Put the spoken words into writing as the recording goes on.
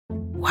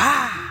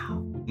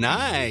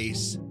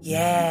Nice.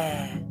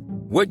 Yeah.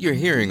 What you're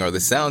hearing are the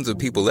sounds of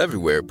people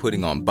everywhere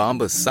putting on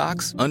Bombas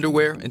socks,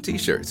 underwear, and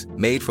T-shirts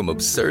made from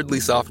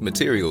absurdly soft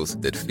materials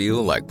that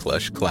feel like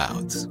plush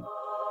clouds.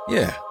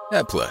 Yeah,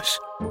 that plush.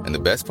 And the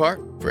best part?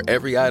 For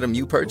every item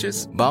you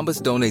purchase,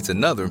 Bombas donates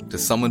another to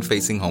someone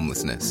facing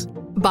homelessness.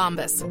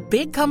 Bombas.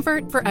 Big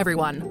comfort for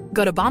everyone.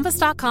 Go to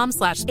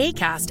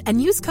bombas.com/ACAST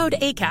and use code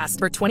ACAST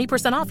for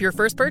 20% off your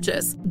first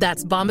purchase.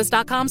 That's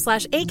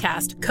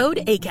bombas.com/ACAST.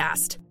 Code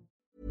ACAST.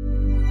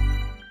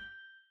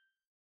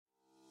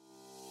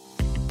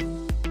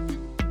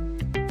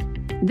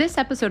 This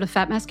episode of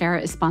Fat Mascara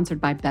is sponsored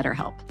by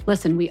BetterHelp.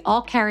 Listen, we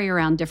all carry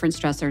around different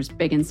stressors,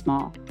 big and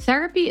small.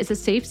 Therapy is a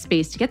safe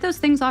space to get those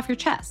things off your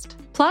chest.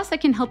 Plus,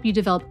 it can help you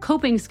develop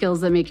coping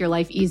skills that make your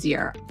life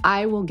easier.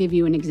 I will give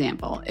you an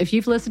example. If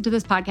you've listened to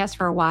this podcast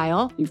for a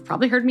while, you've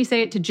probably heard me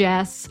say it to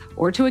Jess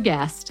or to a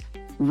guest.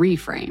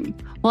 Reframe.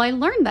 Well, I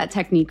learned that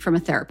technique from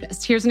a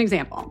therapist. Here's an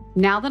example.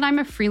 Now that I'm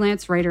a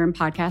freelance writer and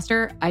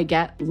podcaster, I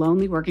get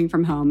lonely working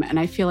from home, and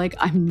I feel like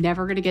I'm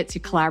never going to get to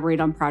collaborate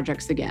on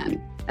projects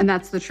again. And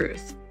that's the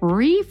truth.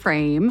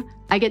 Reframe,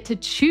 I get to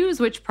choose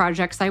which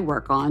projects I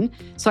work on,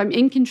 so I'm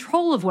in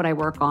control of what I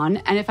work on,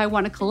 and if I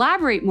want to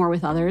collaborate more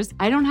with others,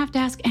 I don't have to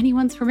ask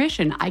anyone's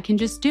permission. I can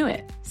just do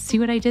it. See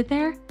what I did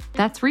there?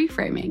 That's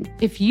reframing.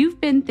 If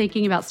you've been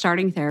thinking about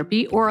starting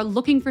therapy or are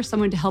looking for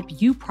someone to help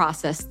you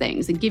process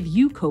things and give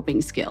you coping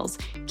skills,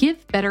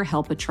 give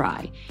BetterHelp a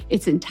try.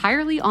 It's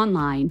entirely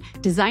online,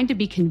 designed to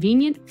be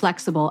convenient,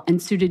 flexible, and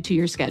suited to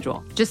your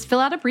schedule. Just fill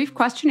out a brief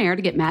questionnaire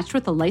to get matched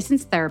with a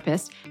licensed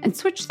therapist and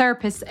switch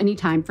therapists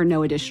anytime for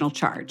no additional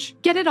charge.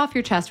 Get it off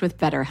your chest with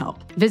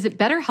BetterHelp. Visit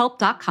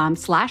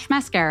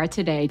betterhelp.com/mascara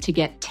today to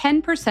get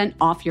 10%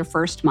 off your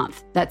first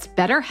month. That's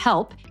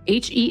BetterHelp,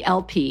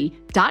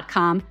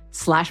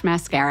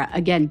 HELP.com/mascara.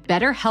 Again,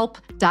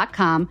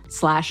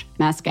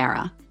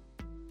 betterhelp.com/mascara.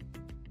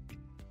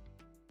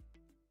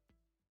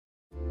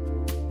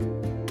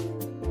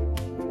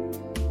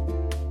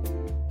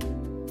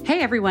 Hey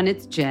everyone,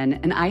 it's Jen,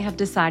 and I have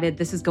decided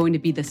this is going to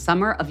be the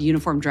summer of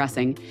uniform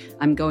dressing.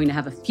 I'm going to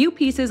have a few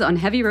pieces on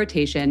heavy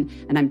rotation,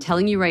 and I'm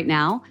telling you right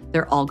now,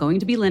 they're all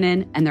going to be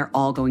linen, and they're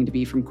all going to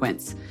be from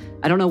Quince.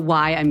 I don't know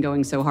why I'm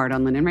going so hard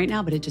on linen right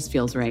now, but it just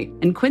feels right.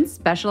 And Quince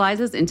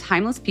specializes in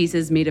timeless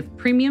pieces made of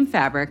premium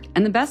fabric,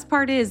 and the best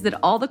part is that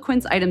all the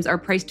Quince items are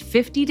priced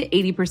 50 to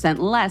 80%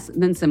 less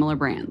than similar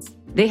brands.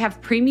 They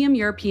have premium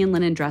European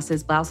linen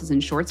dresses, blouses,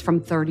 and shorts from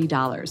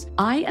 $30.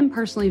 I am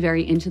personally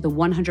very into the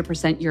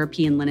 100%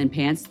 European linen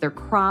pants. They're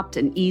cropped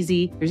and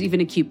easy. There's even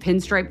a cute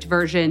pinstriped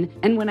version.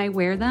 And when I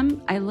wear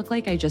them, I look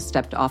like I just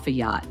stepped off a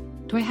yacht.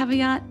 Do I have a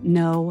yacht?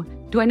 No.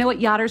 Do I know what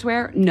yachters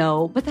wear?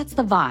 No, but that's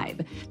the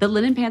vibe. The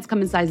linen pants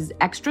come in sizes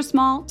extra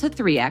small to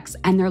 3X,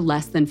 and they're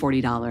less than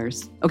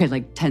 $40. Okay,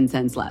 like 10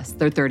 cents less.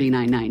 They're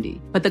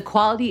 $39.90. But the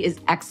quality is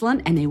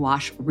excellent, and they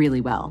wash really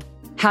well.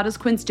 How does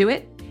Quince do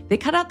it? They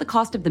cut out the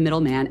cost of the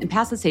middleman and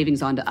pass the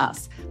savings on to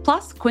us.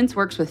 Plus, Quince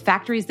works with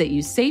factories that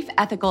use safe,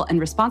 ethical, and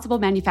responsible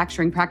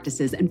manufacturing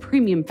practices and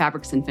premium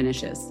fabrics and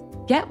finishes.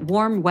 Get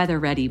warm weather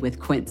ready with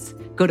Quince.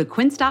 Go to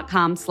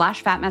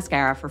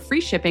quince.com/fatmascara for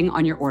free shipping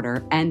on your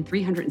order and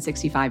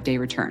 365-day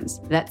returns.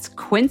 That's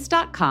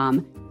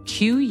quince.com,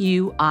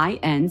 QUINCE,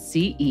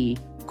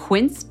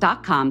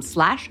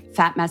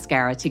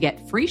 quince.com/fatmascara to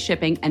get free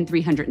shipping and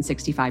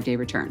 365-day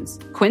returns.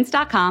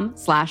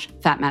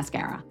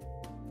 Quince.com/fatmascara.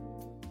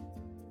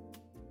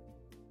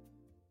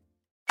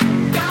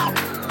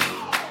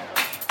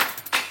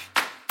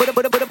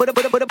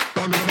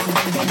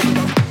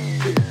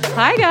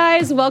 Hi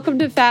guys, welcome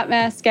to Fat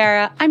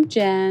Mascara. I'm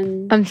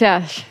Jen. I'm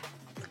Jess.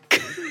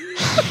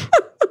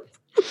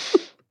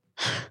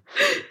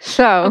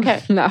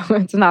 Okay. No,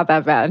 it's not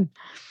that bad.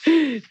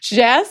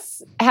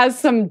 Jess has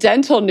some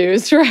dental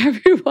news for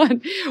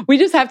everyone. We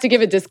just have to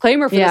give a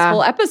disclaimer for this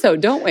whole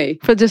episode, don't we?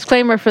 For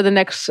disclaimer for the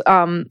next,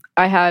 I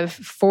have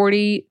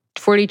 40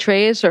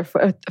 trays or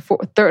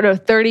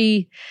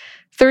 30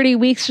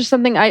 weeks or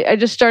something. I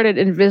just started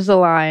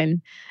Invisalign.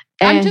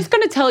 I'm just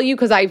going to tell you,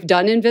 because I've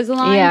done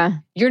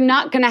Invisalign, you're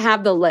not going to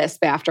have the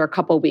lisp after a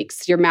couple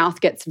weeks. Your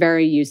mouth gets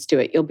very used to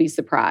it. You'll be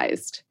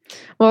surprised.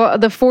 Well,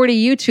 the 40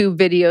 YouTube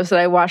videos that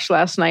I watched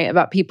last night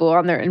about people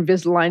on their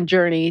Invisalign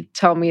journey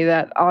tell me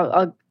that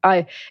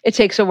it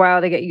takes a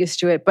while to get used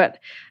to it. But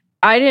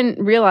I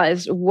didn't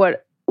realize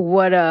what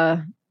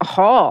a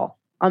haul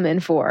I'm in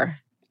for.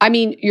 I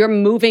mean, you're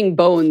moving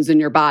bones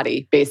in your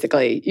body,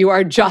 basically. You are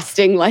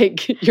adjusting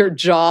like your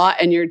jaw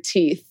and your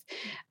teeth.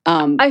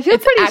 I feel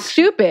pretty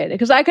stupid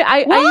because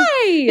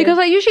Why? Because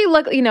I usually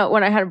look,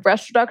 when I had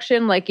breast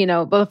reduction, but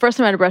the first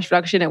time I had a breast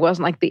reduction, it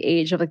wasn't like the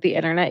age of like the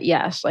internet.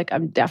 Yes, like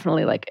I'm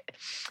definitely like,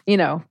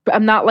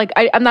 I'm not like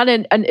I'm not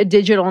a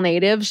digital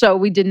native, so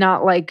we did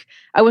not like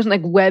I wasn't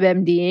like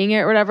WebMDing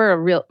it or whatever,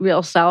 a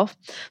real self.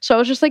 So I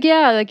was just like,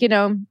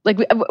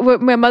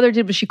 what my mother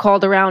did was she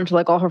called around to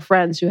like all her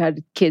friends who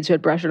had kids who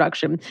had breast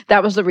reduction.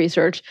 That was the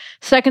research.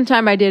 Second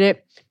time I did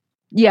it,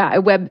 I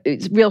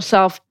real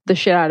self the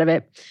shit out of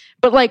it.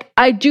 But like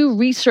I do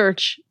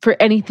research for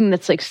anything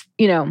that's like,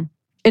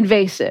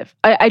 invasive.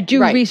 I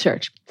do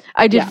research.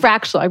 I did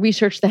Fraxel. I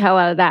researched the hell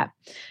out of that.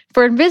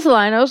 For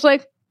Invisalign, I was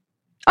like,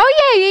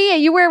 oh yeah,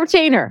 you wear a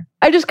retainer.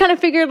 I just kind of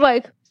figured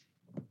like,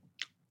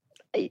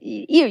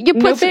 you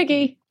put no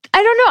biggie.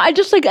 I don't know. I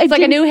just like, it's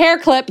like a new hair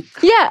clip.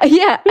 Yeah.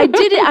 I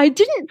did it. I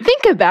didn't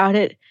think about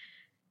it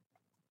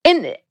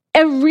in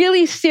a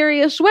really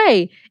serious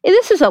way.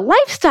 This is a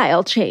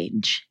lifestyle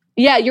change.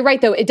 Yeah, you're right,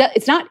 though.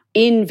 It's not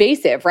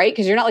invasive, right?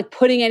 Because you're not like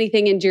putting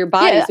anything into your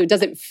body, so it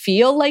doesn't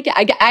feel like it.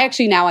 I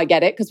actually, now I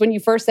get it. Because when you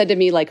first said to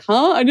me like,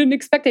 I didn't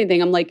expect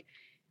anything. I'm like,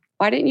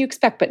 why didn't you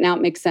expect? But now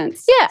it makes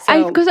sense.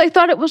 Yeah, because I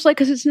thought it was like,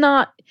 because it's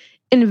not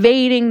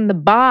invading the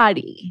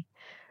body.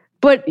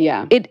 But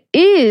it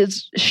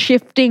is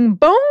shifting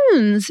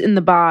bones in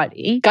the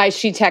body. Guys,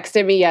 she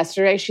texted me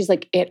yesterday. She's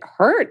like, it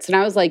hurts. And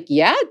I was like,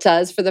 yeah, it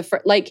does for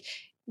the like,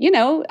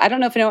 I don't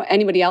know if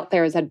anybody out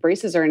there has had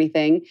braces or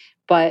anything,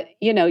 but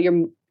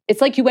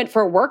it's like you went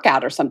for a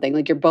workout or something,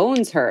 like your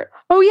bones hurt.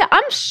 Oh yeah,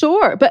 I'm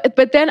sore.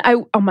 But then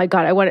oh my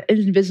God, I went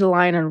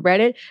Invisalign on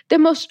Reddit. The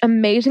most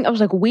amazing, I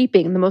was like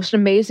weeping, the most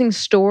amazing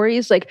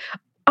stories, like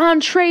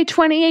entree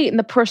 28, and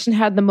the person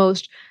had the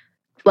most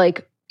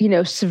like,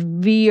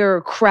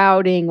 severe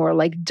crowding or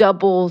like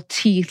double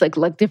teeth, like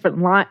different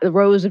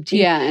rows of teeth.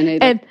 Yeah,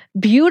 and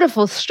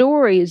beautiful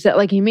stories that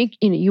like you make,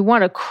 you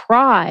want to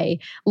cry,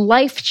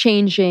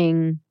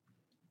 life-changing,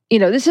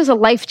 this is a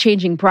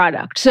life-changing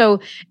product. So,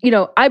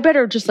 I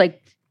better just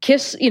like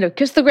kiss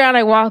the ground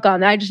I walk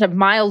on. I just have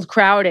mild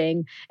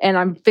crowding and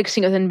I'm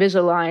fixing with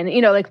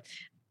Invisalign, like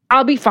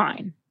I'll be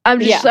fine. I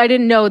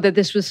didn't know that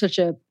this was such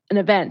an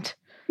event.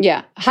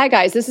 Yeah. Hi,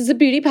 guys. This is a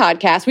beauty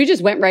podcast. We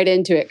just went right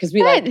into it because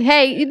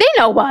hey, they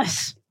know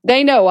us.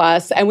 They know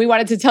us. And we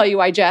wanted to tell you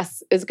why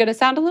Jess is going to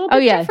sound a little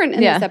bit different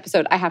in this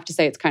episode. I have to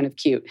say it's kind of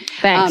cute.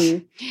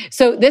 Thanks.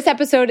 So this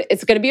episode,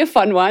 it's going to be a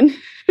fun one.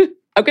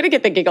 I'm going to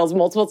get the giggles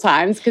multiple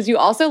times because you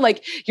also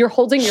like, you're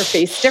holding your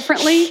face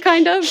differently,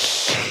 kind of.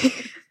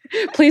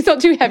 Please don't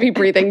do heavy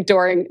breathing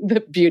during the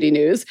beauty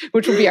news,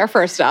 which will be our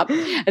first up.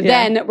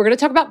 Then we're going to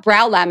talk about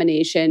brow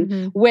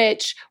lamination,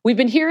 which we've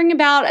been hearing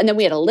about. And then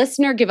we had a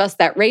listener give us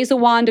that Razor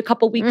wand a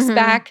couple weeks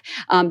back,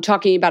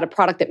 talking about a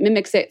product that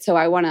mimics it. So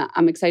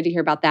I'm excited to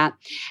hear about that.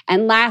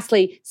 And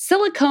lastly,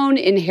 silicone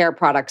in hair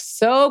products.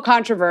 So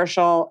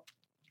controversial.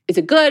 Is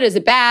it good? Is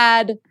it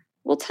bad?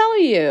 We'll tell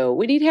you.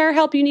 We need hair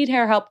help. You need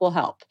hair help. We'll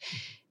help.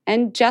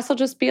 And Jess will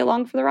just be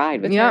along for the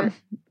ride with her.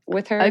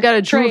 With her, I got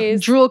a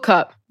drool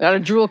cup. Got a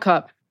drool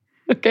cup.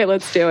 Okay,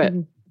 let's do it.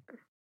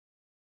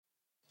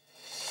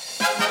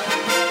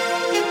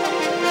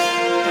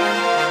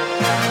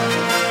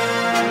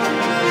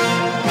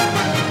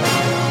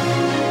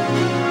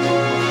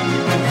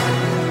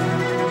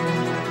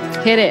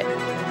 Hit it.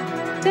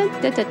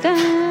 Dun, dun, dun,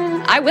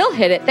 dun. I will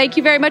hit it. Thank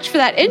you very much for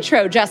that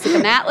intro, Jessica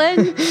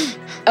Matlin.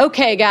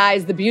 Okay,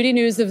 guys, the beauty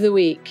news of the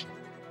week.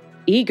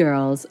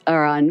 E-girls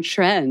are on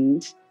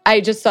trend. I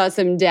just saw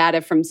some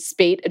data from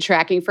Spate, a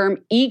tracking firm.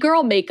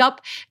 E-girl makeup,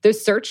 the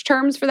search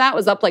terms for that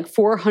was up like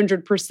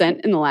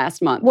 400% in the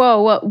last month.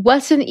 Whoa,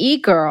 what's an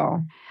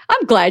e-girl?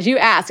 I'm glad you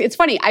asked. It's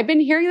funny. I've been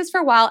hearing this for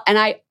a while, and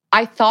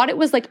I thought it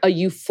was like a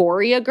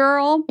Euphoria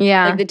girl,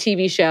 like the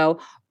TV show,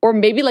 or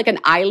maybe like an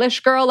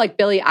Eilish girl, like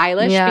Billie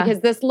Eilish,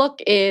 because this look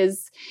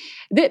is...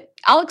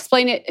 I'll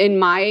explain it in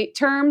my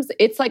terms.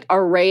 It's like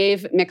a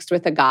rave mixed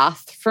with a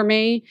goth for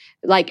me.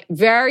 Like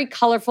very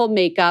colorful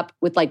makeup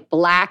with like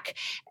black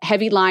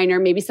heavy liner,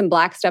 maybe some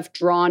black stuff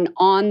drawn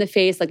on the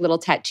face, like little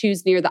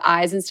tattoos near the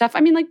eyes and stuff.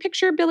 I mean, like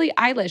picture Billie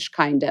Eilish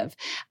kind of.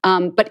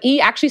 But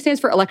E actually stands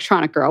for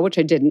electronic girl, which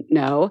I didn't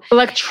know.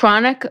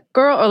 Electronic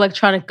girl or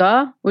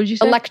electronica? What did you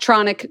say?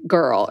 Electronic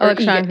girl.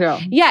 Electronic girl.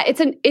 Yeah,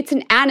 it's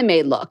an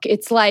anime look.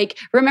 It's like,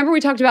 remember we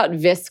talked about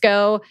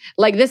Visco?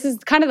 Like this is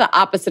kind of the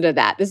opposite of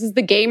that. This is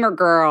the gamer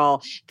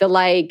girl, the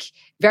like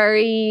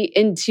very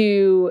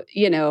into,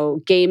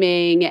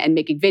 gaming and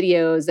making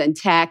videos and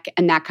tech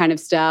and that kind of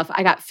stuff.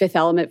 I got Fifth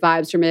Element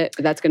vibes from it,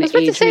 but that's going to age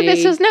me. I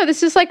was about to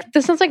say,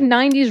 this sounds like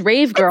 90s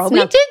rave girl. We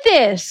did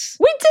this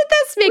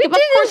makeup. Of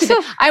course we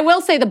did. I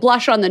will say the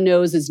blush on the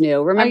nose is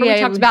new. Remember we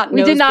talked about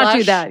nose blush? We did not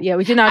do that. Yeah,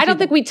 we did not. I don't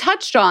think we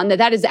touched on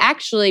that is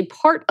actually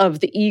part of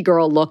the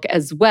e-girl look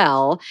as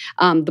well,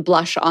 the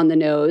blush on the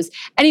nose.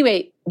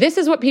 Anyway, this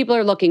is what people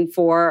are looking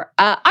for.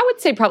 I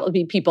would say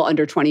probably people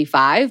under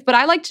 25, but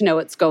I like to know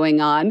what's going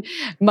on.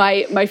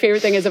 My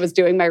favorite thing as I was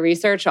doing my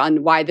research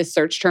on why this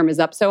search term is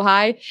up so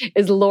high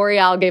is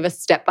L'Oreal gave us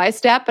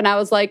step-by-step, and I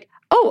was like,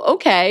 oh,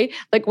 okay.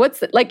 Like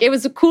it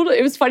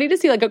was funny to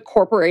see like a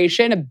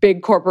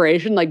big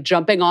corporation, like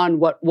jumping on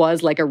what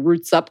was like a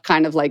roots up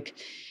kind of like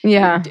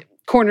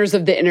corners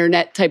of the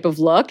internet type of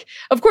look.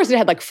 Of course, it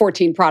had like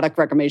 14 product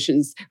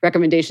recommendations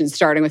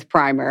starting with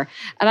primer.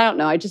 And I don't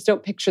know, I just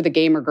don't picture the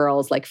gamer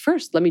girls like,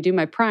 first, let me do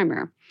my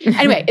primer.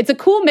 Anyway, it's a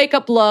cool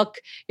makeup look.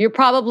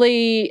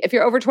 If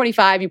you're over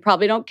 25, you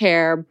probably don't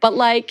care. But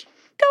like,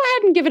 go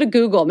ahead and give it a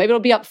Google. Maybe it'll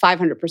be up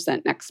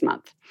 500% next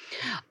month.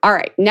 All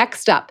right,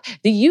 next up.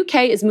 The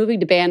UK is moving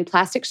to ban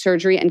plastic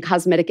surgery and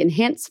cosmetic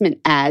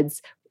enhancement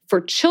ads for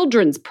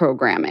children's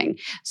programming.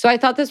 So I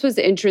thought this was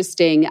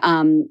interesting.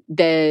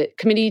 The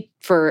Committee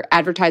for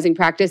Advertising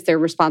Practice, they're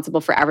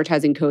responsible for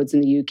advertising codes in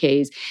the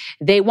UK's.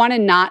 They want to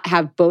not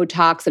have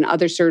Botox and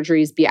other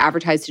surgeries be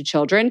advertised to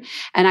children.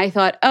 And I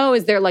thought, oh,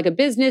 is there like a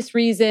business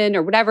reason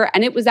or whatever?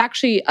 And it was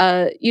actually,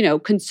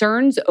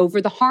 concerns over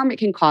the harm it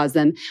can cause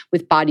them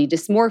with body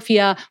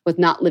dysmorphia, with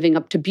not living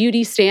up to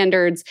beauty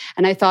standards.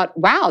 And I thought,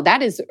 wow,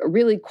 that is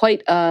really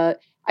quite a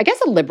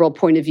liberal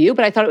point of view,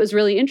 but I thought it was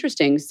really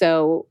interesting.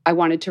 So I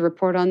wanted to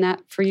report on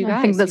that for you guys.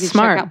 I think that's so you can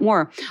smart. Check out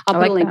more. I'll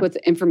put a link with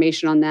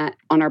information on that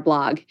on our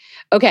blog.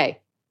 Okay.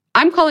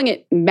 I'm calling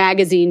it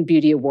Magazine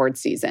Beauty Award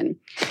season.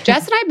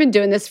 Jess and I have been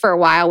doing this for a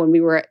while when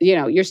we were,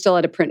 you're still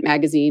at a print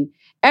magazine.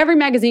 Every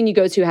magazine you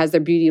go to has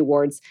their beauty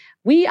awards.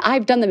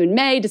 I've done them in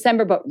May,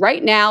 December, but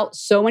right now,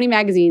 so many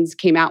magazines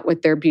came out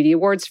with their beauty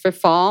awards for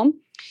fall.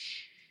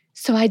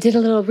 So I did a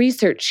little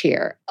research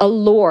here.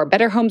 Allure,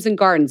 Better Homes and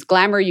Gardens,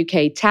 Glamour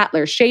UK,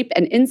 Tatler, Shape,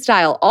 and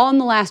InStyle all in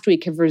the last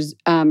week have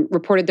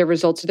reported their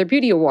results of their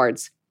beauty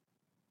awards.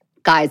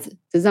 Guys,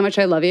 this is how much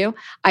I love you.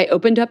 I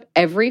opened up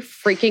every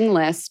freaking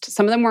list.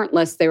 Some of them weren't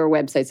lists, they were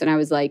websites. And I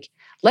was like,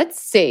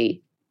 let's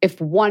see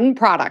if one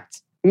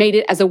product made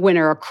it as a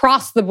winner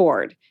across the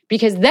board.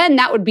 Because then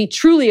that would be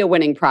truly a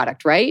winning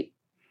product, right?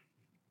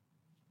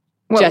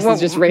 Jess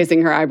is just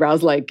raising her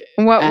eyebrows like,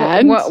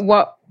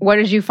 what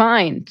did you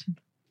find?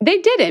 They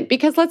didn't,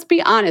 because let's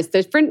be honest,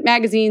 different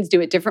magazines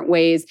do it different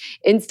ways.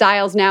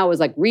 InStyles now is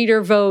like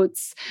reader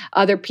votes.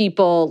 Other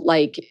people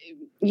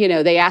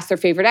they ask their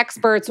favorite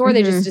experts, or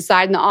they just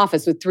decide in the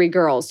office with 3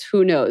 girls.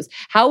 Who knows?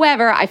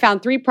 However, I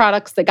found 3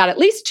 products that got at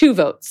least 2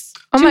 votes,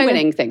 2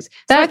 winning things.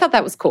 So I thought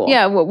that was cool.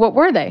 Yeah, what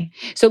were they?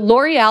 So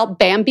L'Oreal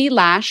Bambi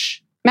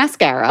Lash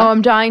Mascara. Oh,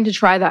 I'm dying to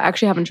try that. I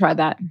actually haven't tried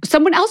that.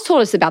 Someone else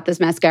told us about this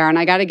mascara, and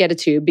I got to get a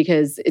tube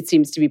because it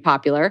seems to be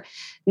popular.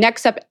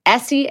 Next up,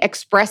 Essie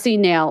Expressi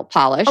Nail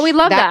Polish. Oh, we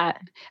love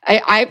that.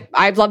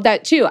 I've loved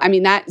that too. I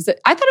mean, I thought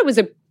it was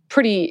a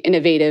pretty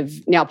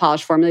innovative nail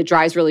polish formula. It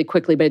dries really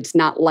quickly, but it's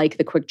not like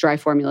the quick dry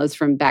formulas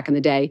from back in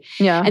the day.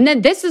 Yeah. And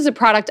then this is a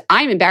product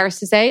I'm embarrassed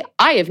to say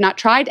I have not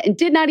tried and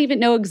did not even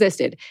know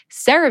existed.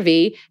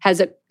 CeraVe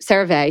has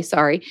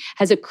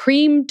a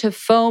cream to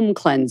foam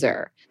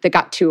cleanser that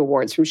got 2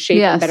 awards from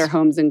Shape and Better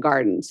Homes and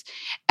Gardens.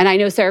 And I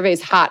know CeraVe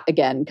is hot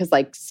again because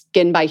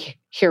Skin by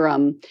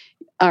Hiram,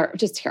 or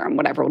just Hiram,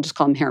 whatever, we'll just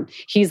call him Hiram.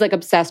 He's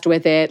obsessed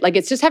with it.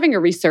 It's just having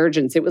a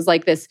resurgence. It was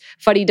this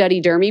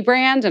fuddy-duddy dermy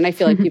brand, and I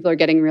feel like people are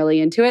getting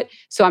really into it.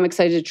 So I'm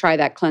excited to try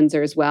that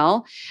cleanser as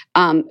well.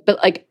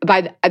 But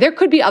there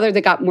could be other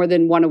that got more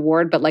than 1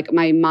 award, but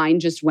my mind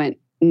just went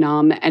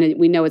numb, and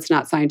we know it's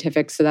not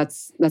scientific, so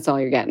that's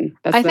all you're getting.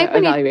 That's the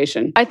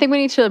evaluation. I think we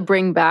need to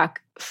bring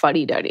back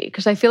fuddy-duddy,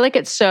 because I feel like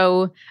it's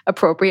so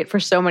appropriate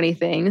for so many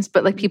things,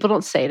 but people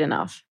don't say it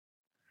enough.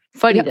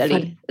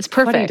 Fuddy-duddy. It's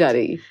perfect.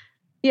 Fuddy-duddy.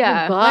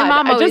 Yeah, oh, my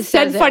mom always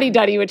said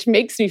fuddy-duddy, which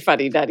makes me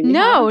fuddy-duddy.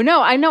 No,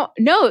 I know.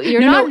 No,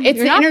 you're not. No, it's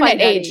the internet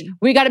age.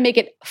 We got to make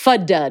it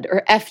FUD-dud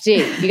or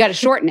FD. You got to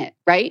shorten it,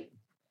 right?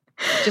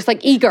 Just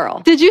like e-girl.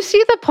 Did you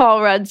see the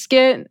Paul Rudd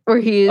skit where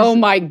he's... Oh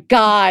my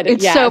God.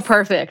 It's so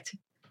perfect.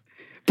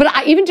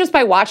 But even just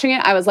by watching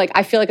it, I was like,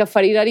 I feel like a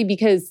fuddy-duddy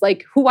because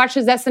who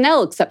watches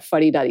SNL except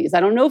fuddy-duddies? I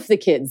don't know if the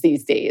kids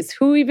these days.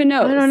 Who even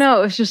knows? I don't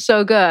know. It's just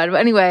so good. But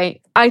anyway,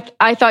 I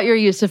thought your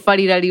use of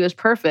fuddy-duddy was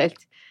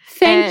perfect.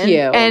 Thank you.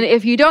 And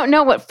if you don't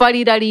know what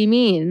fuddy-duddy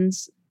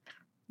means,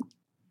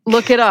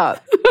 look it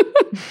up.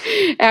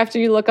 After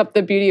you look up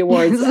the beauty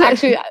awards.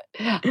 Actually,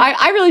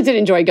 I really did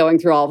enjoy going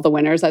through all of the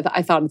winners. that's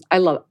what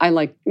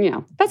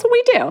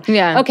we do.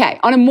 Yeah. Okay.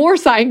 On a more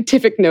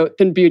scientific note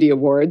than beauty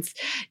awards,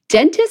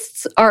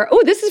 dentists are,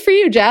 this is for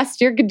you, Jess.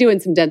 You're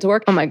doing some dental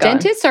work. Oh my God.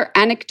 Dentists are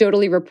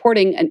anecdotally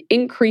reporting an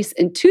increase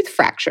in tooth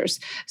fractures.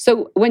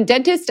 So when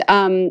dentist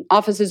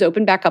offices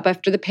opened back up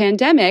after the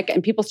pandemic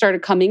and people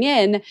started coming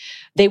in,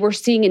 they were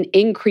seeing an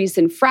increase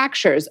in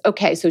fractures.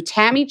 Okay. So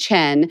Tammy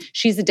Chen,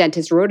 she's a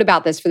dentist, wrote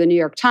about this for the New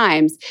York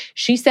Times.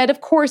 She said, of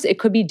course, it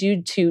could be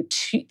due to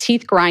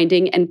teeth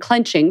grinding and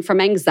clenching from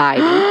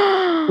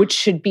anxiety, which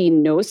should be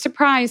no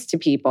surprise to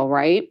people,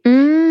 right?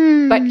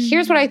 But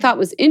here's what I thought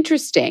was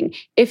interesting.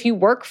 If you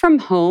work from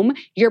home,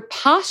 your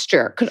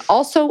posture could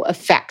also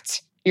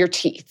affect your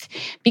teeth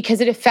because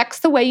it affects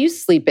the way you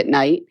sleep at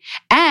night,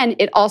 and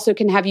it also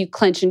can have you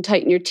clench and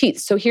tighten your teeth.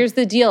 So here's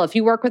the deal. If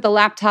you work with a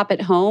laptop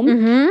at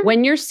home,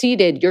 when you're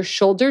seated, your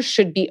shoulders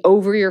should be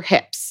over your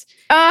hips.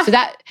 So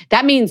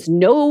that means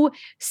no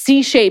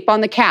C shape on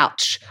the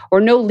couch,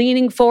 or no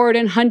leaning forward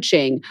and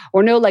hunching,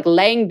 or no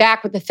laying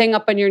back with the thing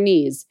up on your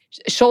knees.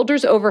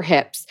 Shoulders over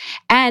hips.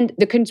 And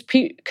the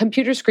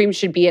computer screen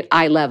should be at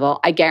eye level.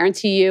 I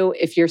guarantee you,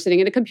 if you're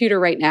sitting at a computer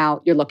right now,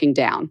 you're looking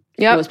down.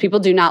 Yep. Most people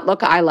do not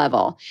look eye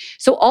level.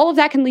 So all of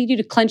that can lead you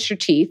to clench your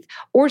teeth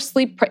or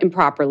sleep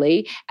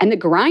improperly. And the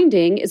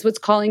grinding is what's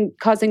causing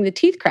the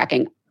teeth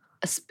cracking.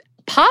 A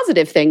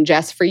positive thing,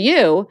 Jess, for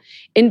you,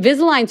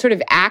 Invisalign sort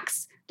of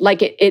acts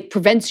like it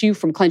prevents you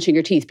from clenching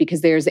your teeth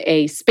because there's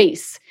a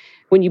space.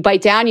 When you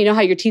bite down, you know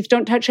how your teeth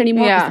don't touch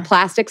anymore because the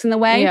plastic's in the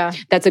way? Yeah.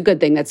 That's a good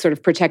thing. That's sort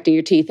of protecting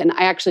your teeth. And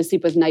I actually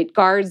sleep with night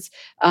guards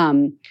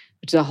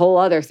which is a whole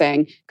other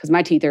thing because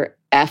my teeth are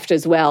effed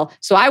as well.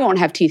 So I won't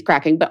have teeth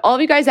cracking. But all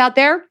of you guys out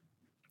there,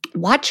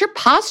 watch your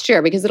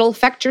posture because it'll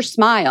affect your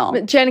smile.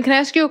 But Jen, can I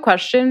ask you a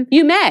question?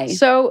 You may.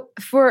 So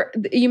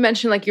you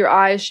mentioned like your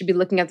eyes should be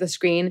looking at the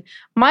screen.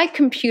 My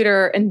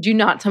computer, and do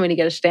not tell me to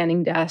get a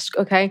standing desk,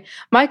 okay?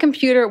 My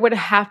computer would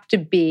have to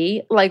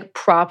be like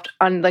propped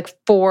on like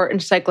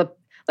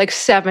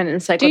 7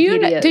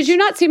 encyclopedias. Did you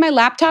not see my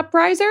laptop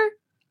riser?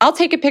 I'll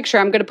take a picture.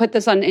 I'm going to put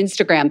this on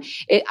Instagram.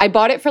 I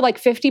bought it for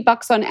like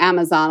 $50 on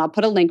Amazon. I'll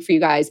put a link for you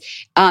guys.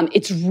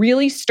 It's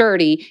really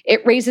sturdy.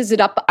 It raises it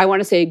up, I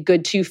want to say a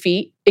good 2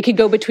 feet. It could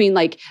go between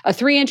like a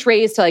 3-inch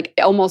raise to like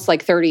almost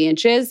like 30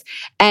 inches.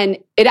 And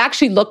it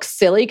actually looks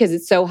silly because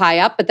it's so high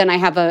up. But then I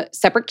have a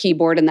separate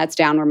keyboard and that's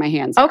down where my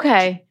hands are.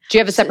 Okay. Do you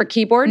have a separate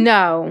keyboard?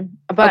 No.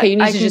 But okay, you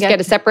need to just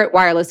get a separate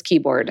wireless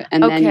keyboard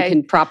and then you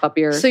can prop up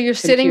your So you're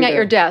computer. sitting at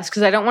your desk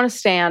because I don't want to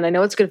stand. I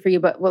know it's good for you,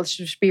 but let's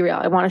just be real.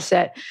 I want to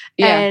sit.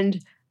 Yeah.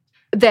 And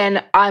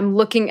then I'm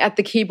looking at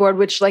the keyboard,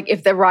 which like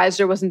if the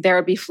riser wasn't there,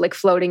 it'd be like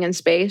floating in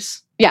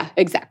space. Yeah,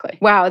 exactly.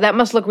 Wow, that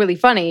must look really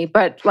funny.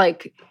 But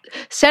like,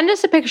 send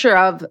us a picture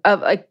of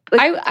like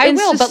I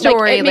will, but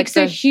like, it makes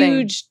a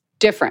huge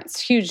difference.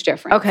 Huge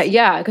difference. Okay,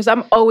 yeah, because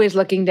I'm always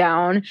looking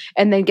down,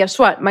 and then guess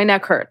what? My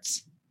neck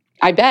hurts.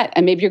 I bet,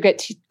 and maybe you'll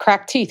get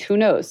cracked teeth. Who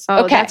knows?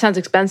 Oh, okay, that sounds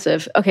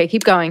expensive. Okay,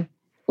 keep going.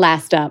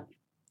 Last up,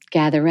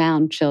 gather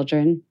round,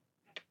 children.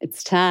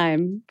 It's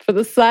time for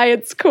the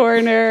science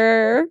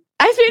corner.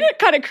 I made it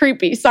kind of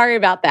creepy. Sorry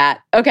about that.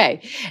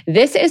 Okay,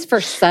 this is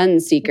for sun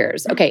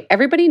seekers. Okay,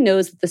 everybody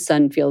knows that the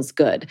sun feels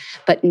good,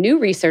 but new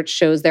research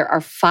shows there are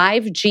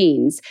 5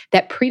 genes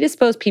that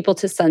predispose people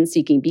to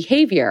sun-seeking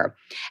behavior.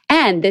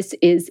 And this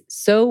is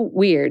so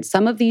weird.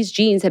 Some of these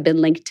genes have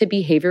been linked to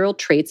behavioral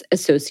traits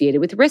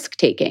associated with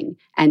risk-taking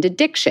and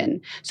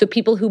addiction. So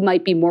people who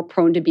might be more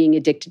prone to being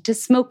addicted to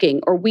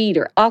smoking or weed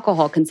or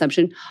alcohol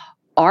consumption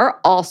are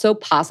also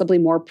possibly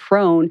more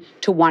prone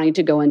to wanting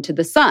to go into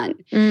the sun.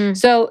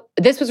 So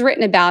this was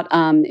written about,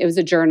 it was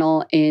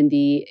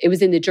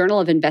in the Journal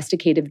of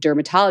Investigative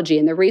Dermatology.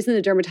 And the reason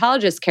the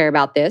dermatologists care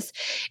about this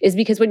is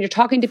because when you're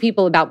talking to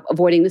people about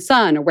avoiding the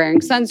sun or wearing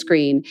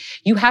sunscreen,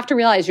 you have to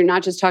realize you're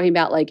not just talking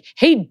about like,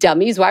 hey,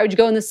 dummies, why would you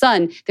go in the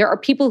sun? There are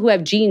people who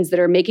have genes that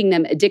are making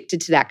them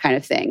addicted to that kind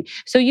of thing.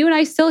 So you and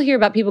I still hear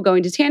about people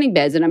going to tanning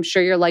beds, and I'm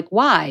sure you're like,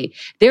 why?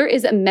 There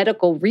is a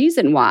medical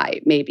reason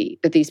why, maybe,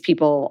 that these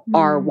people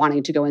are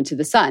wanting to go into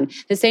the sun.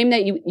 The same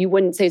that you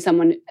wouldn't say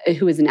someone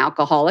who is an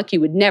alcoholic, you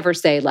would never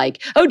say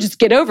like, oh, just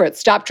get over it,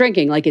 stop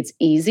drinking. Like it's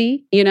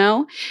easy, you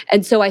know?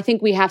 And so I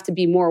think we have to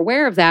be more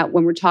aware of that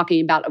when we're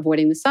talking about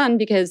avoiding the sun,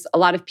 because a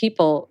lot of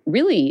people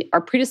really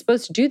are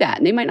predisposed to do that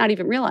and they might not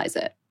even realize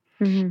it.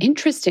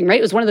 Interesting, right?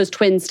 It was one of those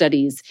twin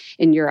studies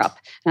in Europe.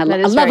 And I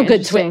love a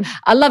good twin.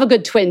 I love a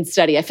good twin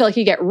study. I feel like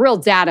you get real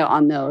data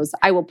on those.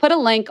 I will put a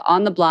link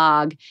on the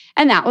blog.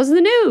 And that was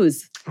the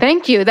news.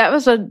 Thank you. That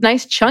was a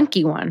nice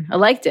chunky one. I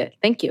liked it.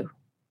 Thank you.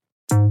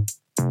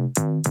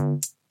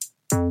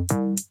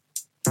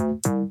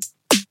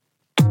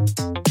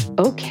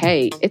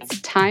 Okay, it's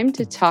time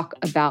to talk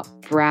about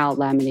brow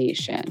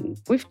lamination.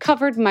 We've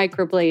covered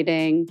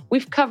microblading.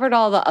 We've covered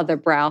all the other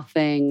brow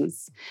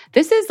things.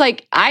 This is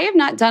like, I have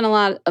not done a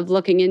lot of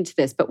looking into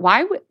this, but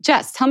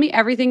Jess, tell me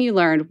everything you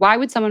learned. Why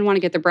would someone want to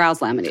get their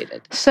brows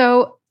laminated?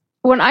 So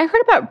when I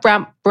heard about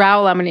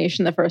brow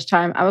lamination the first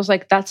time, I was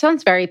like, that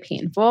sounds very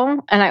painful.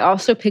 And I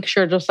also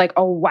pictured just like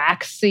a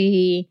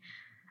waxy,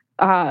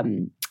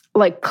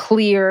 like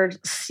cleared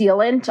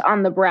sealant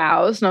on the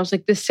brows. And I was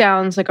like, this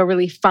sounds like a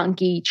really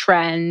funky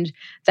trend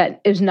that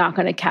is not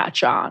going to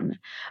catch on.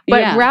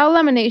 But brow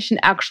lamination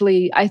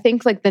actually, I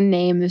think like the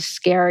name is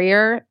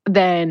scarier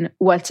than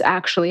what's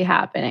actually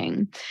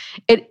happening.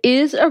 It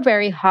is a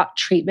very hot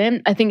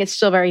treatment. I think it's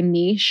still very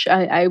niche.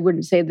 I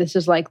wouldn't say this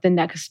is like the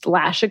next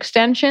lash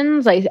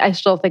extensions. I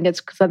still think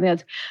it's something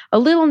that's a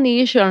little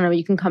niche. I don't know,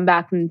 you can come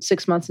back in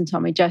 6 months and tell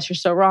me, Jess, you're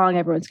so wrong.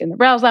 Everyone's getting their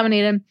brows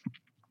laminated.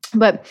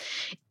 But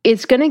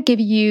it's going to give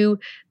you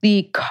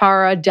the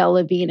Cara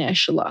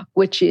Delevingne look,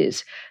 which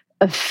is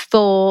a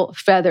full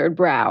feathered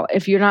brow.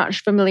 If you're not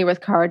familiar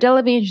with Cara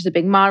Delevingne, she's a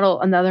big model.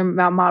 Another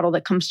model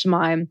that comes to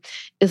mind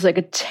is like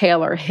a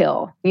Taylor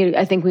Hill.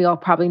 I think we all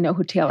probably know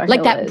who Taylor Hill is.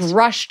 Like that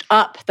brushed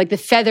up, like the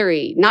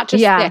feathery, not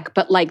just thick,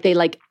 but like they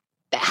like,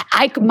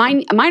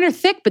 mine are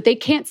thick, but they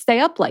can't stay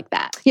up like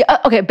that. Yeah.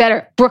 Okay.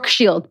 Better. Brooke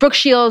Shields. Brooke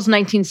Shields,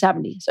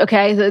 1970s.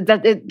 Okay.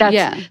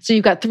 So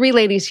you've got 3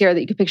 ladies here that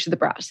you can picture the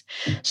brows.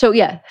 So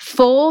yeah,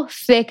 full,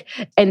 thick,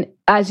 and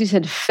as you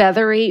said,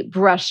 feathery,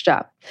 brushed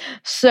up.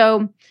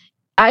 So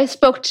I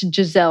spoke to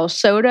Giselle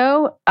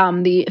Soto,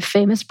 the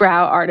famous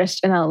brow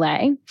artist in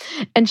LA,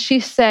 and she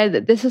said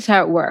that this is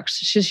how it works.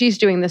 She's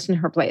doing this in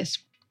her place.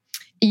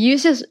 It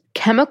uses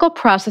chemical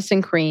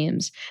processing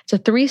creams. It's a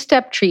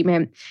 3-step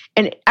treatment,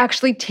 and it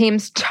actually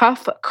tames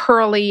tough,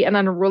 curly, and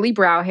unruly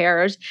brow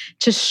hairs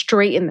to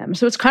straighten them.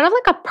 So it's kind of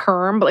like a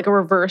perm, but like a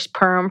reverse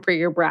perm for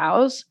your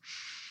brows.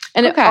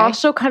 And it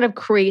also kind of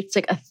creates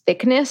like a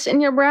thickness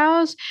in your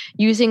brows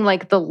using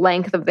like the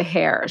length of the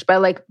hairs by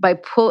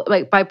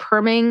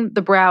perming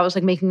the brows,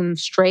 like making them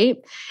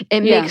straight.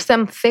 It makes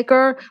them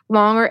thicker,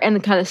 longer,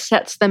 and kind of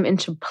sets them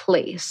into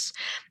place.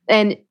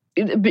 And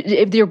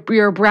if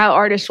your brow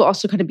artist will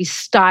also kind of be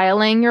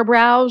styling your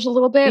brows a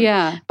little bit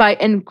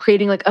and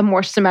creating like a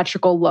more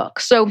symmetrical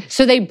look. So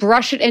they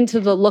brush it into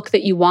the look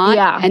that you want,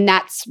 and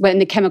that's when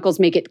the chemicals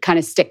make it kind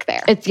of stick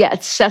there.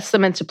 It sets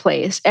them into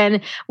place. And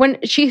when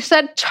she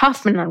said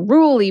tough and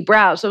unruly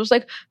brows, I was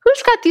like,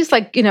 who's got these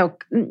like,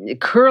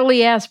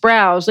 curly ass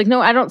brows? Like,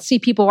 no, I don't see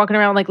people walking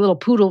around like little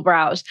poodle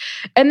brows.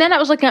 And then I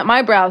was looking at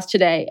my brows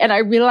today and I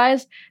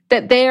realized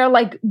that they are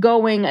like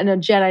going,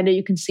 and Jen, I know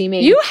you can see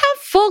me. You have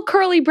full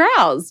curly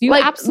brows. You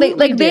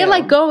absolutely do. They're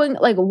like going,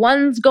 like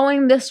one's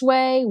going this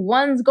way,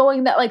 one's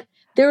going that, like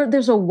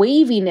there's a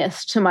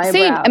waviness to my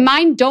brows. And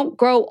mine don't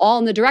grow all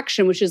in the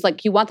direction, which is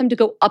like you want them to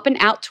go up and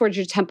out towards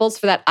your temples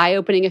for that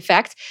eye-opening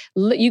effect.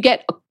 You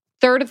get a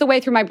third of the way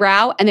through my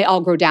brow and they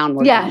all grow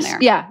downward down there.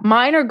 Yeah.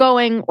 Mine are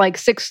going like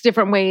 6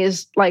 different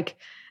ways, like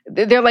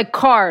they're like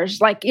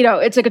cars, like,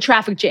 it's like a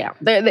traffic jam.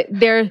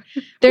 They're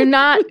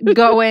not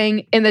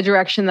going in the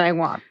direction that I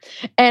want.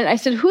 And I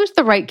said, who's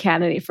the right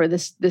candidate for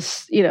this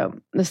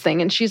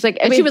thing? And she's like,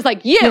 she was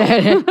like, you.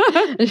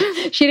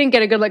 She didn't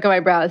get a good look at my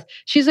brows.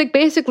 She's like,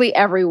 basically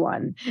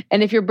everyone.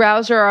 And if your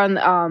brows are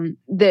on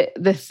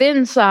the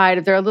thin side,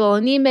 if they're a little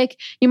anemic,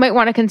 you might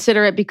want to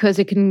consider it because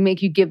it can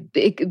make you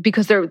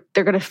because they're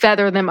going to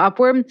feather them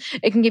upward.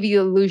 It can give you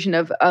the illusion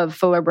of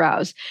fuller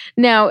brows.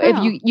 Now,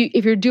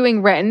 if you're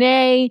doing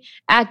Retin-A,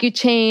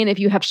 Accutane, if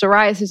you have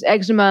psoriasis,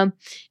 eczema,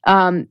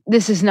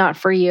 this is not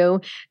for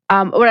you.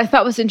 What I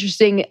thought was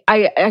interesting,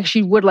 I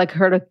actually would like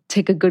her to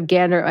take a good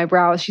gander at my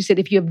brows. She said,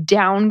 if you have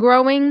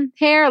down-growing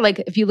hair,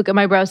 like if you look at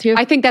my brows here.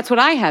 I think that's what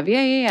I have.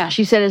 Yeah.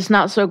 She said it's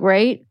not so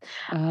great.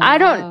 I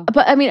don't,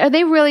 but I mean, are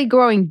they really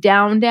growing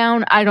down?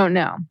 I don't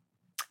know.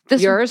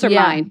 Yours or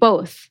mine?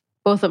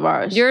 Both of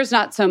ours. Yours,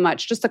 not so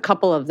much. Just a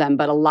couple of them,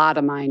 but a lot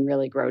of mine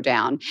really grow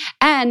down.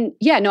 And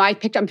I'm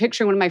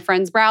picturing one of my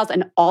friend's brows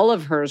and all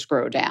of hers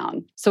grow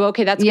down. So,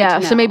 okay, that's good to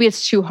know. So maybe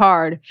it's too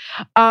hard.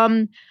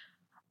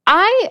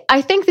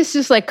 I think this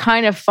is like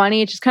kind of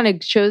funny. It just kind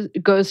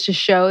of goes to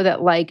show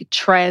that like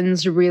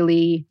trends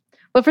really,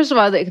 well, first of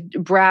all, like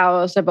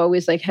brows have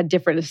always like had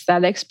different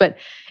aesthetics. But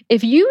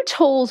if you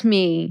told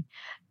me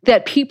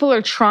that people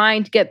are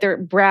trying to get their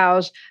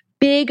brows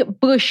big,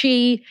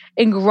 bushy,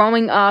 and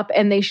growing up,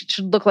 and they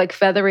should look like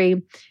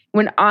feathery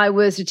when I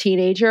was a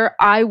teenager,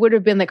 I would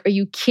have been like, are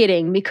you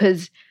kidding?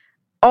 Because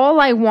all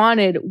I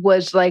wanted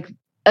was like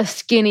a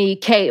skinny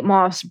Kate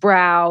Moss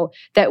brow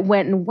that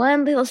went in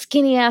one little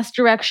skinny ass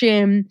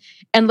direction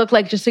and looked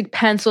like just like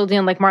penciled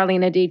in like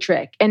Marlene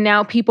Dietrich. And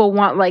now people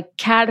want like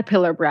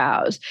caterpillar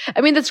brows.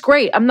 I mean, that's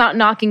great. I'm not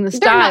knocking the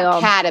style.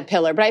 They're not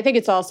caterpillar, but I think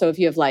it's also if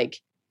you have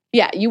like,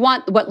 you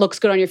want what looks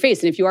good on your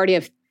face. And if you already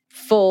have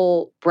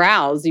full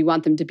brows, you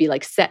want them to be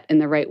like set in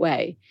the right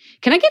way.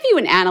 Can I give you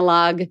an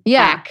analog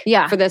hack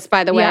for this,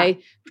 by the way,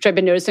 which I've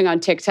been noticing on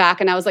TikTok?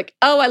 And I was like,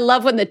 I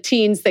love when the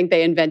teens think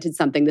they invented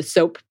something, the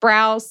soap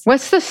brows.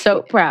 What's the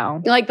soap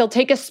brow? Like they'll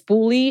take a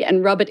spoolie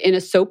and rub it in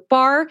a soap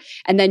bar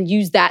and then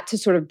use that to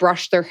sort of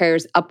brush their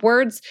hairs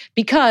upwards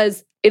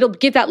because it'll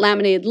give that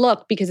laminated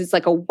look because it's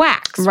like a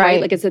wax, right?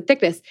 Like it's a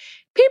thickness.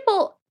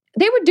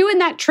 They were doing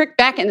that trick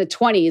back in the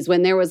 1920s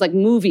when there was like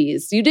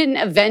movies. You didn't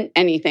invent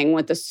anything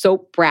with the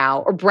soap brow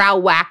or brow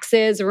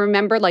waxes.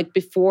 Remember, like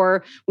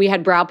before we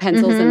had brow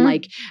pencils and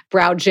like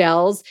brow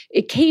gels,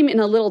 it came in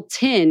a little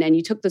tin and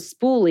you took the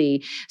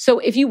spoolie. So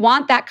if you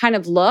want that kind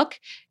of look,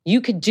 you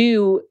could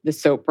do the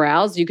soap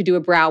brows, you could do a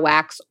brow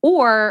wax,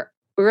 or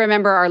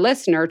remember our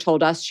listener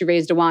told us she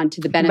raised a wand to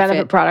the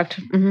Benefit product,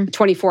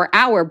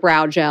 24-hour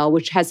brow gel,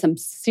 which has some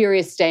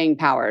serious staying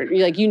power.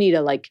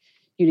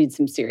 You need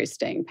some serious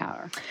staying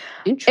power.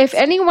 If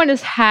anyone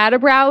has had a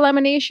brow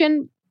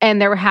lamination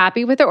and they're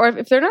happy with it, or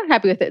if they're not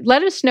happy with it,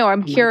 let us know.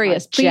 I'm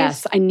curious. God, please.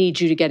 Jess, I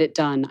need you to get it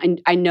done.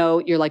 I know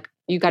you're like,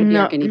 you got to be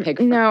our guinea pig.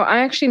 No, I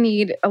actually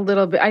need a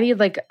little bit. I need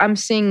like, I'm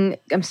seeing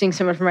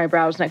someone for my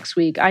brows next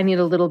week. I need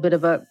a little bit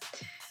of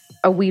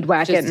a weed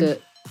whacking. Just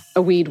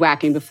a weed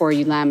whacking before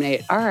you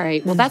laminate. All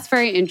right. Well, that's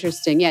very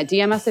interesting. Yeah,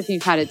 DM us if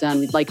you've had it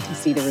done. We'd like to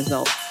see the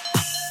results.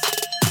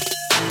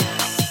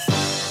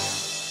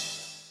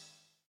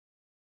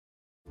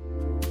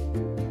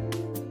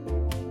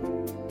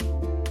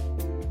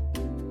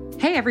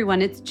 Hey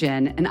everyone, it's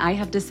Jen, and I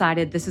have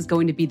decided this is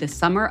going to be the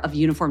summer of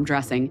uniform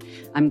dressing.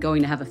 I'm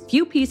going to have a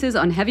few pieces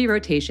on heavy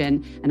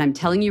rotation, and I'm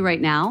telling you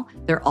right now,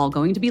 they're all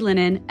going to be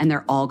linen, and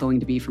they're all going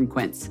to be from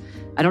Quince.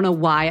 I don't know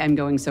why I'm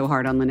going so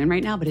hard on linen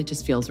right now, but it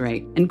just feels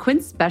right. And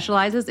Quince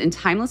specializes in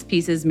timeless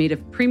pieces made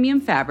of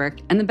premium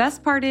fabric, and the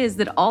best part is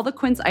that all the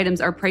Quince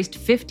items are priced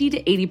 50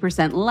 to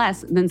 80%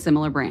 less than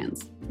similar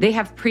brands. They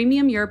have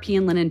premium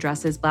European linen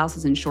dresses,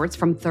 blouses, and shorts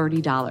from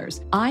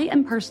 $30. I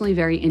am personally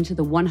very into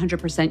the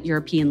 100%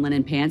 European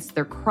linen pants.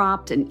 They're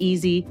cropped and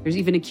easy. There's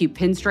even a cute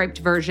pinstriped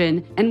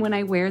version. And when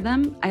I wear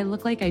them, I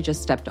look like I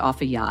just stepped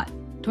off a yacht.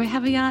 Do I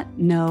have a yacht?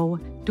 No.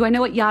 Do I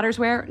know what yachters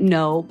wear?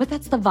 No, but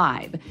that's the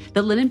vibe.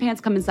 The linen pants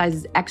come in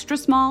sizes extra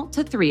small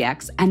to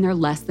 3X, and they're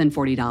less than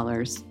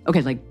 $40.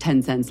 Okay, like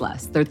 10 cents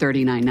less. They're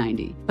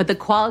 $39.90. But the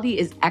quality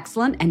is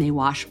excellent, and they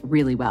wash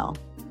really well.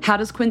 How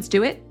does Quince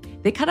do it?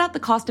 They cut out the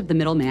cost of the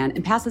middleman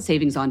and pass the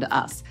savings on to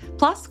us.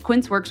 Plus,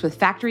 Quince works with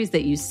factories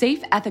that use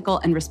safe, ethical,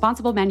 and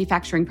responsible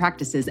manufacturing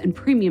practices and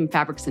premium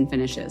fabrics and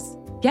finishes.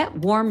 Get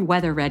warm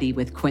weather ready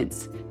with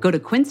Quince. Go to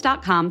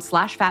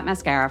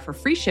quince.com/fatmascara for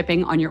free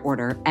shipping on your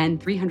order and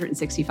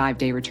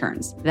 365-day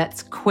returns.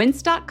 That's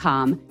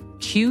quince.com,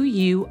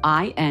 QUINCE,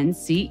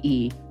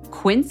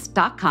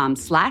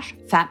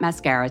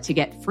 quince.com/fatmascara to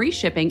get free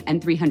shipping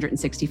and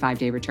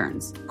 365-day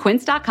returns.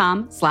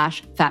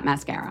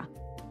 Quince.com/fatmascara.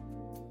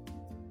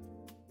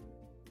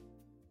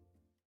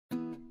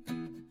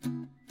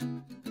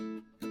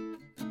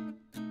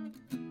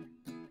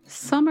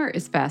 Summer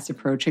is fast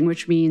approaching,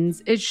 which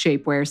means it's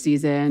shapewear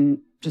season.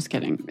 Just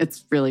kidding.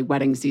 It's really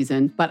wedding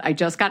season. But I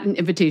just got an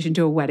invitation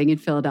to a wedding in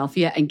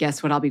Philadelphia, and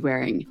guess what I'll be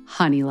wearing?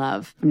 Honey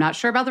Love. I'm not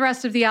sure about the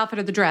rest of the outfit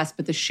or the dress,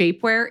 but the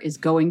shapewear is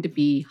going to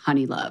be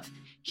Honey Love.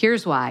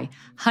 Here's why.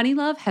 Honey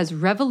Love has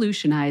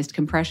revolutionized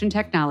compression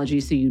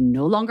technology so you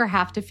no longer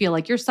have to feel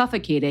like you're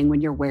suffocating when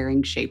you're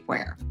wearing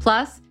shapewear.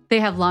 Plus, they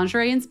have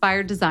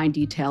lingerie-inspired design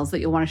details that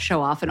you'll want to show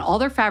off, and all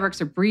their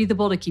fabrics are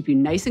breathable to keep you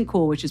nice and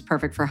cool, which is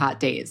perfect for hot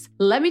days.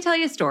 Let me tell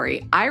you a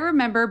story. I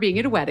remember being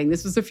at a wedding,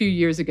 this was a few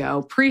years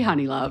ago,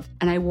 pre-Honey Love,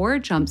 and I wore a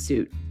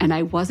jumpsuit, and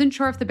I wasn't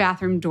sure if the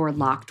bathroom door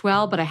locked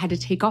well, but I had to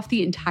take off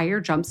the entire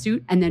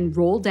jumpsuit and then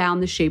roll down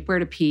the shapewear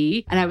to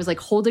pee, and I was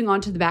like holding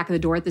onto the back of the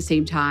door at the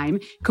same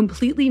time,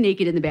 completely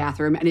naked in the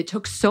bathroom, and it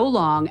took so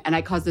long, and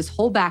I caused this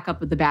whole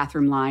backup with the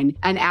bathroom line,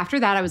 and after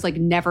that, I was like,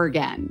 never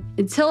again.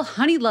 Until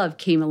Honey Love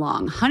came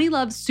along. Honey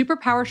Love's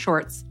Superpower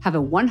shorts have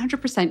a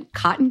 100%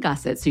 cotton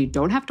gusset, so you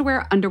don't have to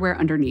wear underwear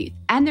underneath.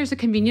 And there's a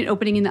convenient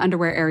opening in the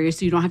underwear area,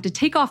 so you don't have to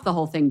take off the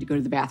whole thing to go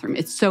to the bathroom.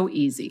 It's so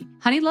easy.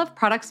 Honey Love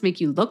products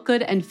make you look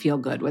good and feel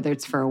good, whether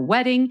it's for a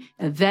wedding,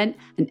 event,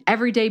 an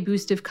everyday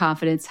boost of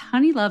confidence.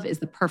 Honey Love is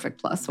the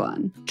perfect plus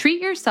one.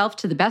 Treat yourself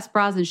to the best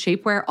bras and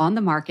shapewear on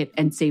the market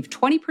and save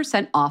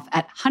 20% off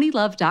at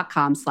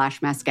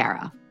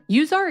honeylove.com/mascara.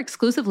 Use our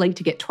exclusive link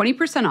to get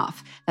 20%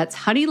 off. That's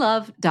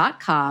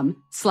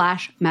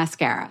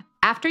honeylove.com/mascara.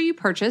 After you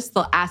purchase,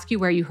 they'll ask you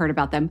where you heard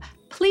about them.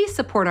 Please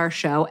support our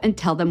show and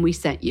tell them we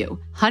sent you.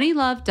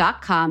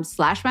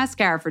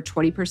 honeylove.com/mascara for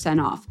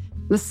 20% off.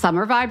 The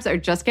summer vibes are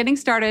just getting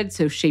started,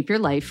 so shape your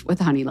life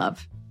with Honey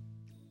Love.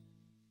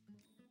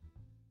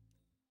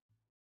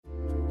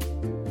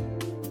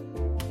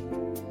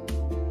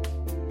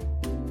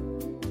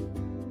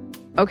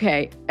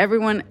 Okay,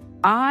 everyone,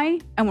 I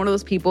am one of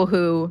those people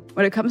who,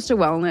 when it comes to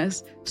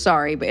wellness,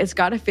 sorry, but it's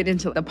got to fit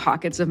into the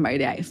pockets of my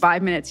day.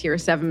 5 minutes here,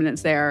 7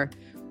 minutes there.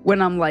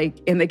 When I'm like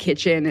in the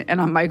kitchen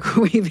and I'm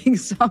microwaving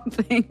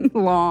something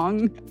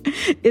long,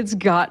 it's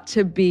got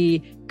to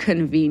be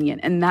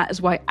convenient. And that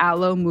is why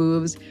Alo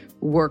Moves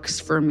works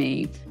for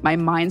me. My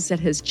mindset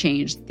has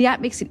changed. The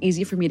app makes it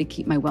easy for me to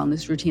keep my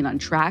wellness routine on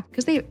track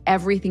because they have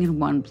everything in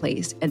one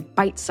place and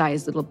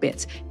bite-sized little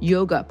bits: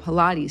 yoga,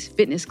 Pilates,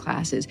 fitness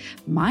classes,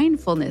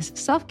 mindfulness,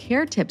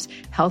 self-care tips,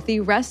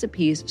 healthy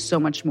recipes, so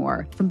much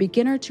more. From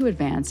beginner to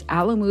advanced,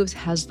 Alo Moves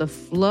has the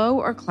flow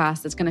or class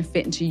that's going to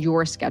fit into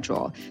your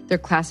schedule. Their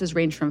classes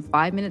range from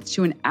 5 minutes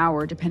to an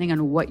hour, depending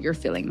on what you're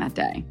feeling that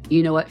day.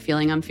 You know what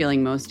feeling I'm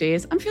feeling most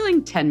days? I'm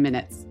feeling 10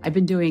 minutes. I've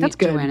been doing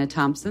Joanna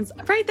Thompson's,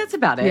 right? That's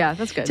about it. Yeah,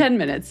 that's good. 10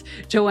 minutes.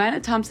 Joanna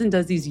Thompson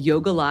does these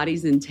yoga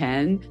lattes in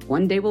 10.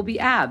 One day will be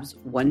abs.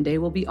 One day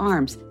will be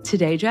arms.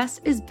 Today,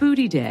 Jess, is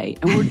booty day.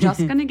 And we're just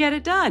going to get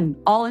it done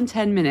all in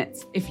 10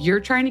 minutes. If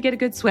you're trying to get a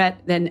good sweat,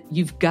 then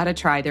you've got to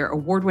try their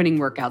award-winning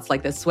workouts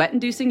like the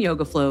sweat-inducing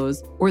yoga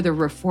flows or the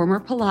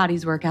reformer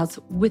Pilates workouts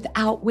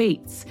without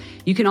weights.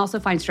 You can also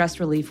find stress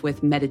relief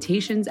with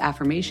meditations,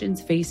 affirmations,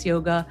 face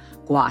yoga,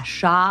 gua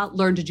sha,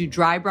 learn to do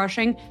dry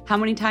brushing. How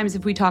many times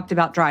have we talked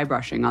about dry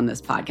brushing on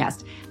this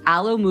podcast?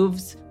 Alo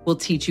Moves will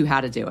teach you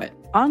how to do it.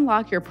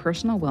 Unlock your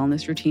personal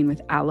wellness routine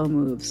with Alo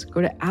Moves.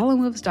 Go to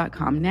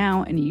alomoves.com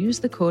now and use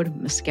the code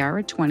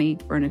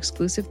MASCARA20 for an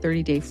exclusive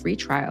 30-day free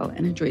trial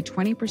and enjoy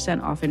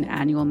 20% off an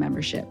annual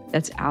membership.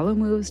 That's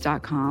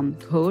alomoves.com,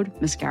 code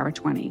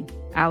MASCARA20.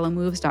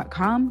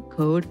 alomoves.com,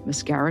 code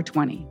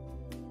MASCARA20.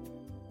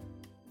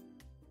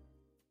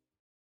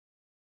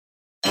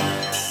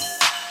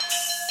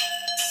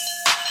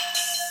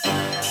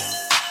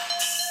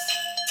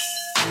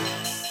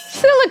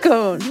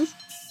 Silicones.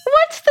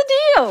 What's the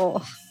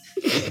deal?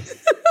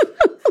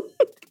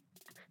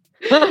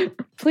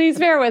 Please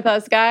bear with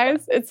us,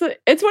 guys. It's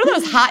one of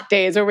those hot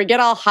days where we get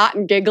all hot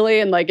and giggly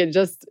and like it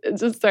just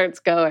starts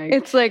going.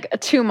 It's like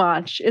too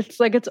much. It's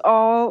like it's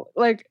all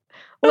like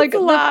a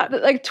lot.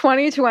 Like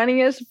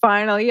 2020 is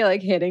finally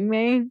like hitting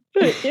me.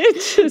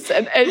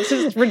 It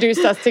just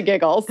reduced us to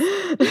giggles.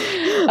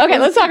 Okay,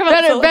 let's talk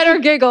about better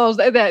giggles.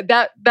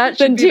 That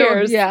should be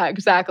tears. Yeah,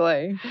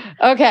 exactly.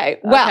 Okay.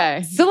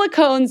 Well,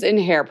 silicones in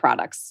hair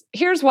products.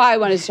 Here's why I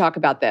wanted to talk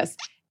about this.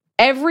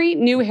 Every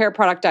new hair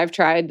product I've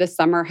tried this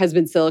summer has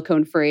been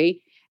silicone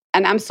free.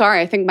 And I'm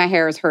sorry, I think my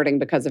hair is hurting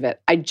because of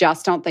it. I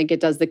just don't think it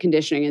does the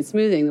conditioning and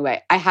smoothing the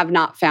way. I have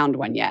not found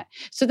one yet.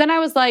 So then I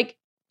was like,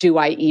 do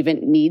I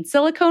even need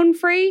silicone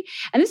free?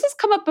 And this has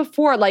come up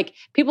before, like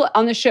people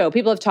on the show,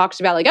 people have talked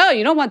about like, oh,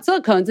 you don't want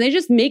silicones. And they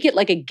just make it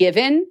like a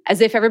given as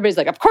if everybody's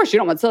like, of course you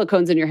don't want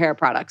silicones in your hair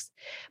products.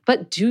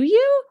 But do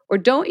you or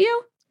don't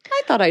you?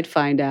 I thought I'd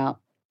find out.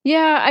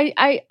 Yeah,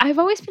 I've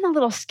always been a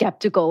little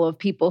skeptical of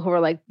people who are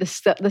like the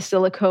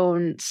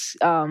silicones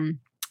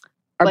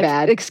Are like,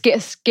 bad. Like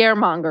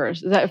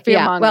scaremongers,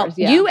 fearmongers. Well,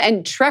 you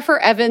and Trevor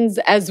Evans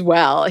as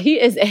well. He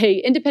is a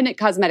independent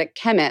cosmetic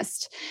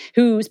chemist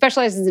who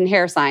specializes in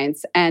hair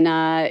science.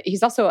 And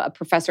he's also a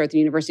professor at the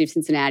University of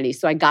Cincinnati.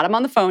 So I got him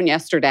on the phone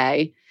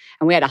yesterday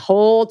and we had a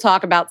whole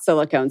talk about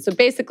silicone. So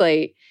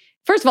basically,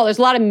 first of all, there's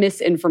a lot of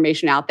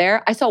misinformation out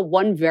there. I saw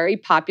one very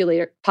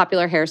popular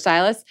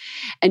hairstylist,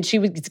 and she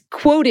was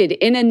quoted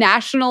in a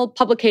national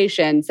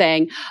publication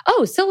saying,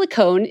 oh,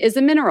 silicone is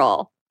a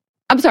mineral.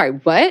 I'm sorry,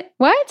 what?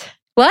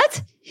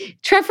 What?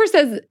 Trevor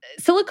says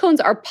silicones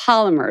are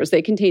polymers.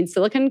 They contain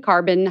silicon,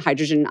 carbon,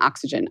 hydrogen, and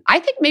oxygen. I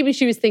think maybe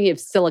she was thinking of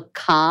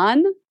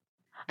silicon,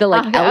 the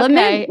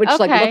element, which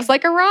looks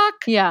like a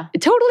rock. Yeah. A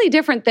totally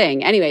different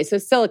thing. Anyway, so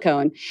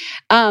silicone.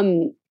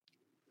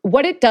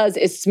 What it does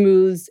is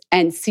smooths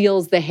and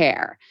seals the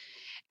hair.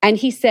 And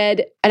he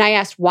said, and I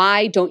asked,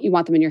 why don't you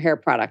want them in your hair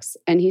products?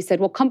 And he said,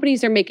 well,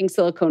 companies are making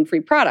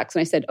silicone-free products.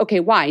 And I said, okay,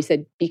 why? He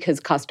said,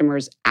 because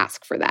customers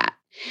ask for that.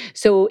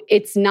 So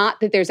it's not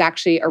that there's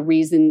actually a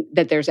reason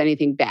that there's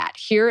anything bad.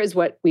 Here is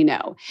what we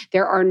know.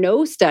 There are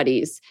no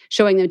studies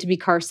showing them to be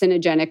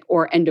carcinogenic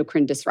or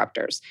endocrine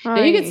disruptors. Right.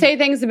 Now, you could say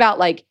things about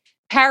like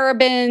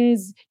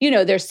parabens,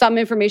 there's some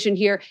information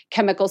here,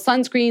 chemical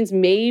sunscreens,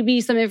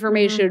 maybe some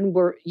information.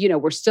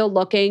 We're still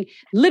looking.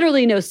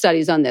 Literally no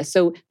studies on this.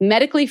 So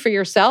medically for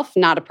yourself,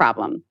 not a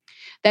problem.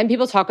 Then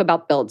people talk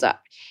about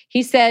buildup.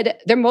 He said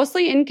they're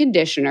mostly in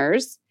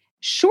conditioners.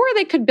 Sure,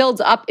 they could build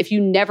up if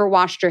you never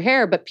washed your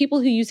hair, but people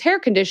who use hair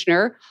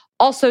conditioner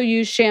also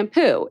use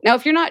shampoo. Now,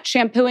 if you're not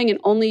shampooing and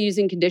only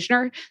using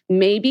conditioner,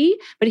 maybe,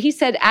 but he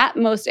said at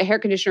most a hair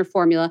conditioner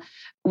formula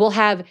will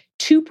have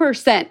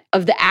 2%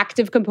 of the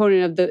active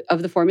component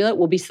of the formula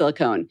will be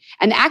silicone.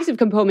 And the active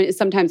component is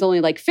sometimes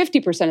only like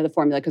 50% of the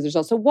formula because there's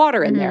also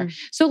water in there.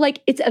 So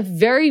like it's a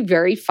very,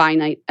 very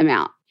finite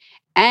amount.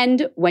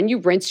 And when you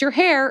rinse your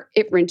hair,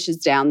 it rinses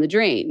down the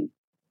drain.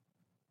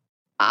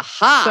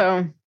 Aha.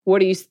 So what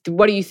are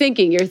you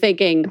thinking? You're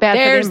thinking bad for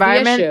the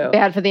environment. The issue.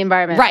 Bad for the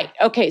environment. Right.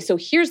 Okay. So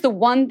here's the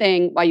one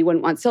thing why you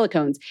wouldn't want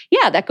silicones.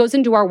 Yeah, that goes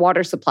into our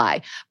water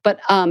supply. But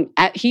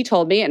he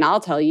told me, and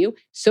I'll tell you,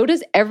 so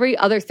does every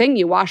other thing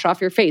you wash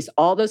off your face.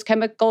 All those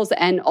chemicals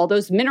and all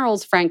those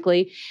minerals,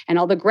 frankly, and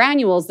all the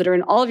granules that are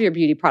in all of your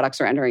beauty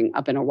products are entering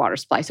up in a water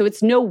supply. So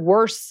it's no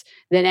worse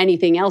than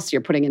anything else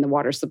you're putting in the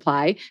water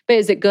supply. But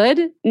is it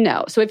good?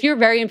 No. So if you're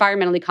very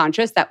environmentally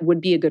conscious, that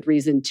would be a good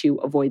reason to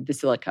avoid the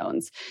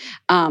silicones.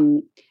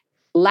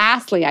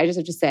 Lastly, I just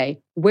have to say,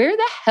 where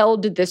the hell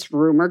did this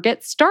rumor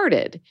get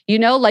started?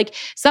 Like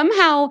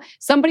somehow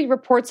somebody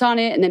reports on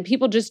it and then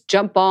people just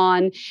jump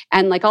on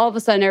and like all of a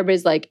sudden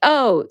everybody's like,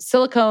 oh,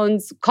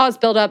 silicones cause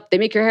buildup. They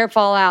make your hair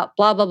fall out,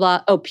 blah, blah,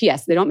 blah. Oh,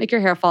 P.S. They don't make your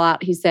hair fall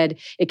out. He said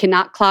it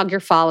cannot clog your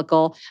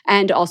follicle.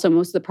 And also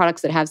most of the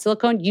products that have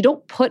silicone, you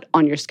don't put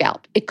on your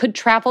scalp. It could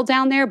travel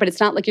down there, but it's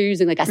not like you're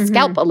using like a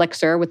scalp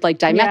elixir with like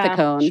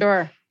dimethicone. Yeah,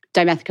 sure.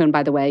 Dimethicone,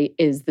 by the way,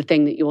 is the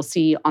thing that you will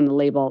see on the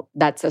label.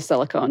 That's a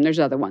silicone. There's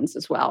other ones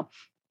as well.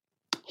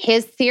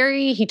 His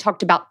theory, he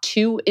talked about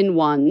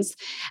 2-in-1s.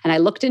 And I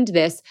looked into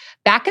this.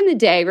 Back in the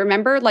day,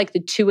 remember like the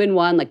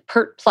 2-in-1, like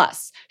Pert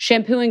Plus,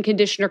 shampoo and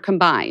conditioner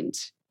combined.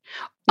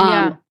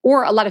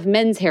 Or a lot of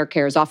men's hair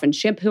care is often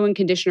shampoo and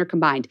conditioner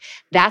combined.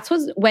 That's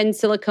when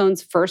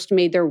silicones first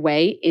made their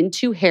way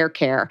into hair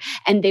care.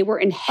 And they were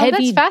in heavy... Oh,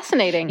 that's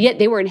fascinating. Yeah,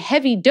 they were in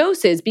heavy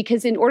doses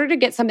because in order to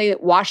get something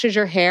that washes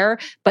your hair,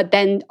 but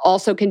then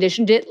also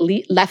conditioned it,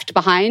 left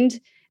behind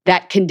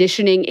that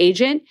conditioning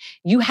agent,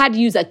 you had to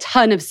use a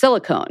ton of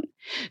silicone.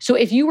 So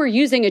if you were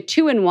using a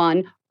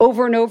 2-in-1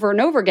 over and over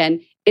and over again,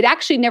 it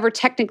actually never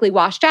technically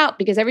washed out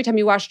because every time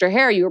you washed your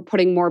hair, you were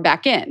putting more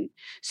back in.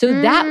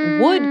 So that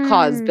would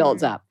cause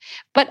buildup.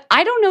 But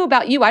I don't know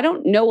about you. I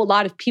don't know a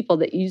lot of people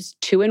that use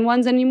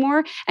 2-in-1s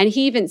anymore. And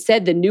he even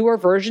said the newer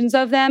versions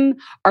of them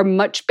are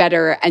much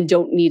better and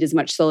don't need as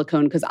much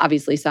silicone because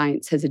obviously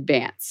science has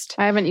advanced.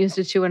 I haven't used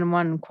a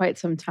 2-in-1 in quite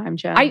some time,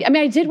 Jen. I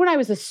mean, I did when I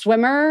was a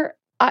swimmer.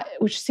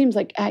 Which seems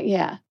like,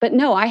 yeah. But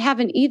no, I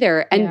haven't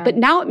either. But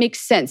now it makes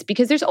sense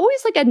because there's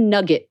always like a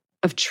nugget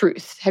of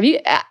truth.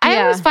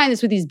 I always find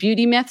this with these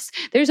beauty myths.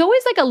 There's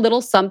always like a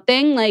little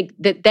something like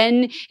that.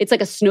 Then it's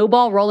like a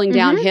snowball rolling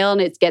downhill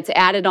and it gets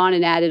added on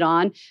and added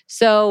on.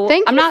 So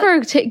thank you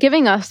for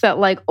giving us that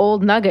like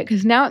old nugget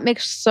because now it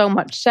makes so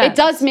much sense. It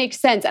does make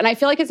sense. And I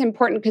feel like it's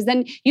important because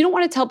then you don't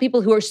want to tell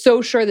people who are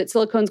so sure that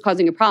silicone's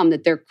causing a problem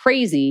that they're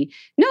crazy.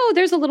 No,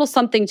 there's a little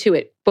something to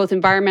it, both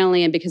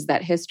environmentally and because of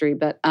that history.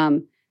 But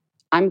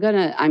I'm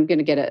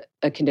gonna get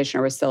a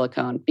conditioner with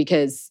silicone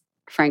because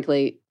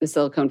frankly, the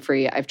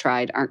silicone-free I've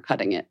tried aren't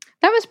cutting it.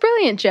 That was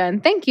brilliant,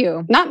 Jen. Thank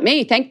you. Not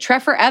me. Thank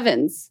Trevor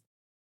Evans.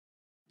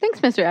 Thanks,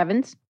 Mr.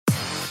 Evans.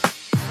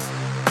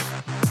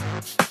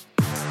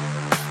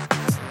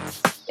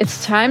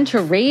 It's time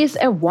to raise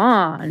a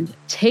wand.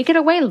 Take it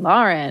away,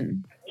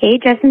 Lauren. Hey,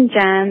 Jess and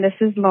Jen. This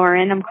is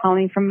Lauren. I'm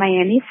calling from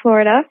Miami,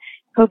 Florida.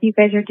 Hope you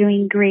guys are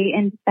doing great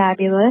and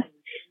fabulous.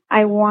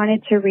 I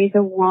wanted to raise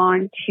a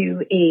wand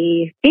to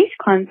a face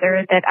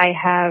cleanser that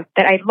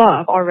I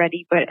love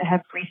already, but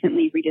have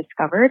recently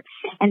rediscovered.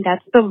 And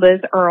that's the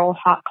Liz Earle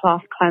Hot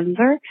Cloth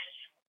Cleanser.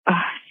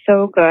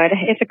 So good.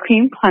 It's a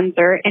cream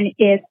cleanser and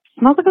it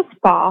smells like a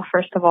spa,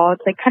 first of all.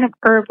 It's like kind of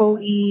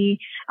herbal-y,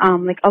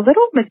 like a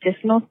little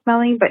medicinal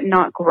smelling, but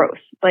not gross.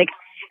 Like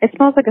it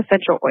smells like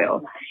essential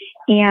oil.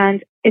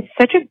 And it's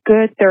such a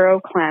good, thorough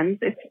cleanse.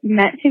 It's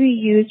meant to be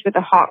used with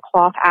a hot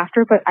cloth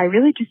after, but I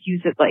really just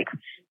use it like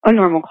a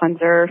normal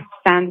cleanser,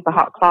 sans the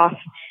hot cloth,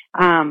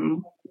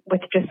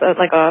 with just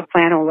like a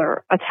flannel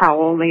or a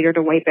towel later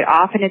to wipe it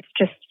off. And it's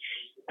just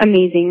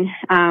amazing.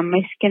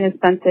 My skin is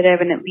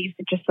sensitive and it leaves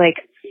it just like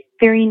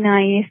very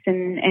nice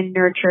and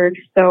nurtured.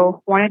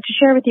 So wanted to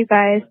share with you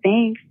guys.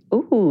 Thanks.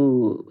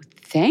 Ooh,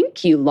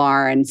 thank you,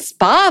 Lauren.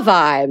 Spa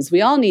vibes.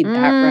 We all need that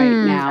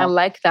right now. I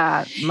like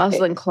that.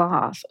 Muslin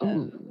cloth.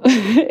 Ooh.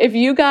 If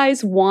you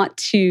guys want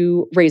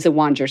to raise a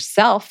wand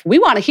yourself, we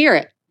want to hear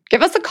it.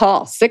 Give us a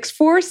call,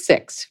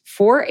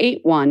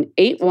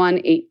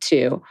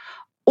 646-481-8182.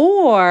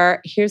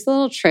 Or here's a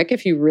little trick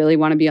if you really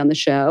want to be on the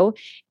show.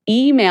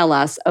 Email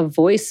us a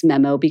voice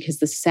memo because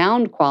the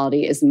sound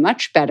quality is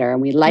much better and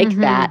we like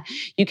that.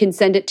 You can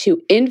send it to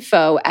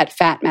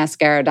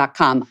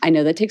info@fatmascara.com. I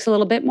know that takes a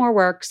little bit more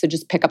work, so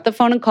just pick up the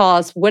phone and call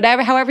us.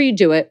 However you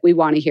do it, we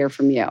want to hear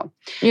from you.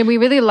 Yeah, we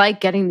really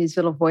like getting these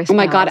little voice Oh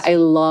my memos. God, I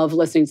love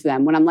listening to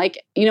them. When I'm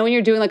like, when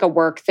you're doing like a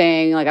work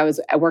thing, like I was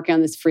working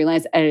on this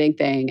freelance editing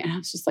thing, and I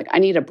was just like, I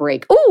need a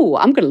break. Ooh,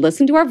 I'm going to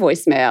listen to our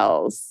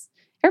voicemails.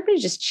 Everybody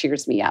just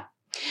cheers me up.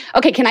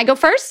 Okay, can I go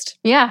first?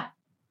 Yeah.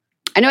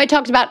 I know I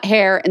talked about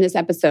hair in this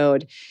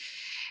episode.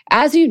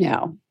 As you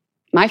know,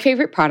 my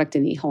favorite product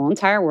in the whole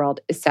entire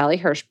world is Sally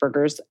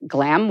Hershberger's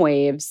Glam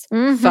Waves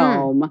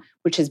foam,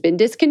 which has been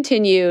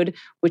discontinued,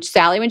 which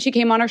Sally, when she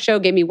came on our show,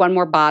 gave me one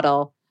more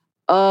bottle.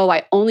 Oh,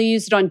 I only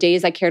used it on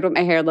days I cared what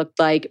my hair looked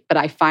like, but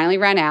I finally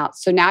ran out.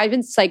 So now I've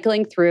been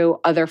cycling through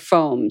other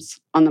foams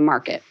on the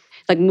market,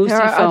 like moussey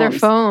There are foams. other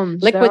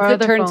foams. Liquids There are that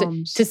other turn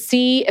foams. to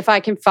see if I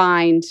can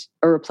find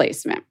a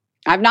replacement.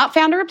 I've not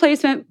found a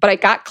replacement, but I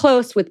got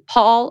close with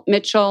Paul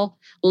Mitchell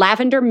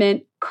Lavender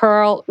Mint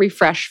Curl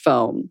Refresh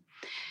Foam.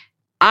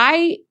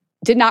 I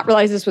did not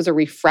realize this was a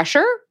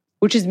refresher,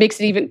 which makes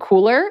it even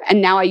cooler.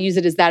 And now I use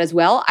it as that as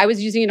well. I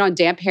was using it on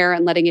damp hair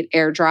and letting it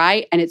air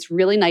dry. And it's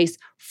really nice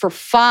for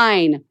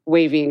fine,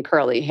 wavy, and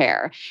curly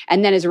hair.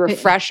 And then as a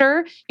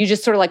refresher, you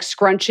just sort of like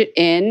scrunch it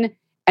in.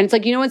 And it's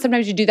like, when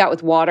sometimes you do that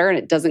with water and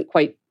it doesn't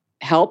quite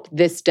help?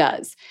 This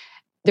does.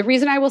 The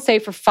reason I will say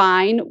for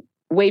fine,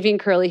 wavy and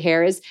curly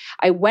hair is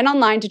I went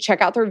online to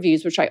check out the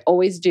reviews, which I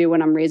always do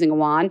when I'm raising a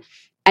wand.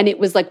 And it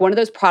was like one of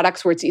those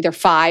products where it's either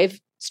 5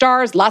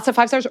 stars, lots of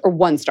 5 stars, or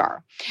 1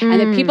 star.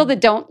 And the people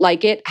that don't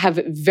like it have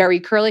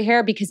very curly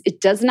hair because it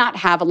does not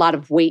have a lot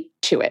of weight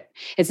to it.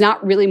 It's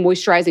not really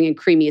moisturizing and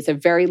creamy. It's a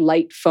very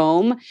light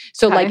foam.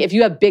 So like if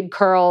you have big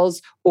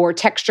curls or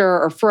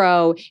texture or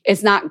fro,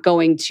 it's not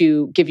going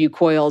to give you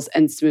coils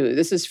and smooth.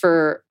 This is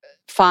for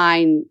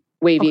fine,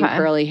 wavy and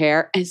curly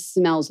hair. And it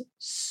smells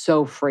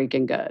so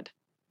freaking good.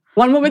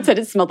 One woman said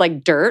it smelled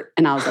like dirt,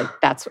 and I was like,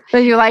 that's... So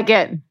you like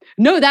it?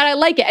 No, that I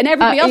like it. And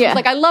everybody else was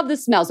like, I love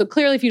this smell. So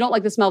clearly, if you don't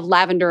like the smell of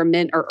lavender or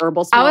mint or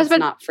herbal smell, it's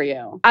not for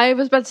you. I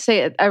was about to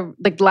say,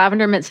 like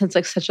lavender mint sounds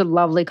like such a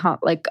lovely,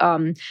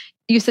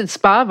 you said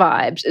spa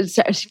vibes.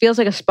 It feels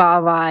like a spa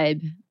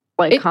vibe,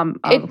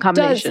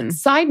 combination. Does.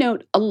 Side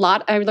note,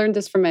 I learned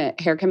this from a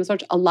hair chemist,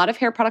 a lot of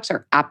hair products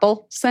are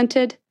apple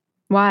scented.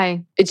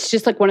 Why? It's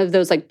just like one of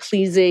those like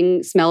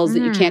pleasing smells that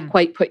you can't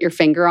quite put your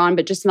finger on,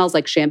 but just smells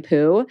like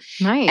shampoo.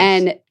 Nice.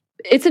 And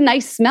it's a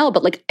nice smell,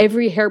 but like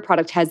every hair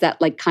product has that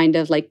like kind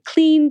of like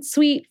clean,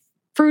 sweet,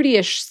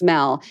 fruity-ish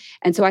smell.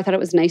 And so I thought it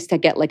was nice to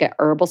get like an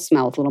herbal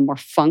smell with a little more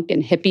funk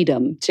and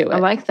hippiedom to it. I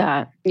like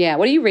that. Yeah.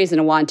 What are you raising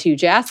a wand to,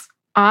 Jess?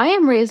 I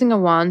am raising a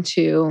wand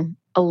to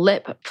a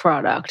lip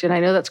product. And I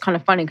know that's kind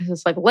of funny because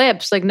it's like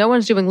lips, like no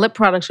one's doing lip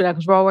products right now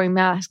because we're all wearing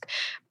masks.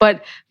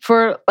 But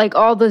for like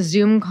all the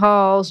Zoom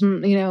calls,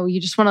 and, you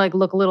just want to like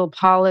look a little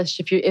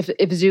polished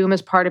if Zoom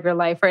is part of your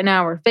life right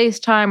now or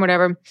FaceTime,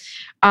 whatever.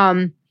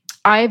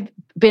 I've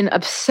been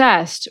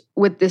obsessed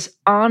with this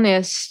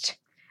Honest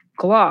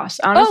gloss,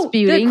 Honest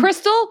Beauty. The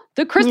crystal.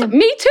 Yeah.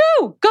 Me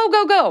too.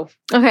 Go.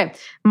 Okay.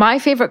 My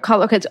favorite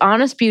color. Okay. It's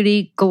Honest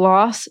Beauty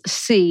Gloss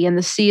C, and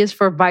the C is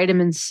for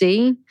vitamin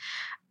C.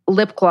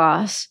 Lip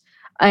gloss,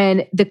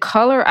 and the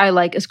color I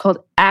like is called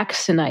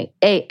Axinite,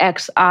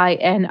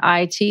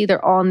 Axinit.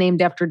 They're all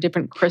named after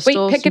different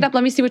crystals. Wait, pick it up.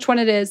 Let me see which one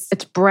it is.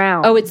 It's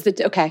brown. Oh, it's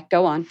okay.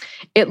 Go on.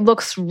 It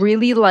looks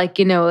really like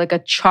like a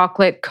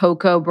chocolate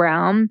cocoa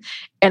brown,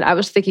 and I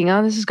was thinking,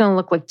 this is going to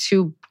look like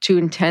too too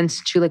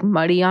intense, too like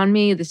muddy on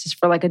me. This is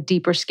for like a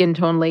deeper skin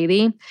tone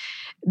lady.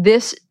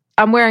 This,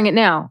 I'm wearing it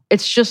now.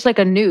 It's just like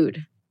a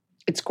nude.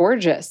 It's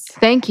gorgeous.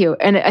 Thank you.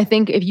 And I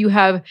think if you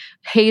have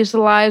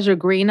hazel eyes or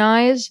green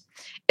eyes,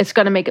 it's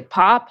going to make it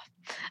pop.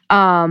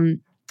 And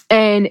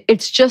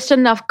it's just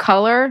enough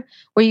color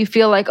where you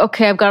feel like,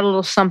 okay, I've got a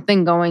little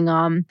something going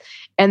on.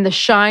 And the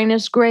shine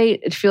is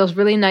great. It feels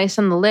really nice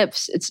on the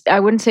lips. I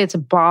wouldn't say it's a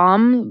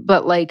balm,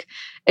 but like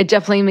it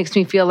definitely makes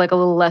me feel like a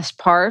little less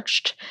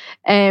parched.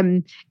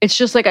 And it's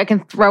just like I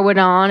can throw it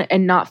on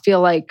and not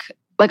feel like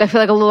I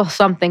feel like a little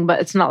something, but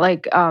it's not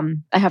like I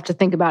have to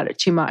think about it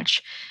too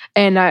much.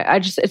 And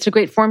it's a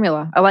great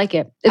formula. I like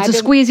it. It's a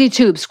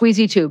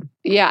squeezy tube.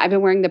 Yeah, I've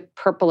been wearing the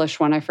purplish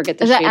one. I forget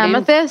the shade name. Is that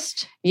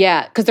amethyst?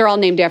 Yeah, because they're all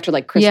named after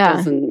like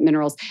crystals and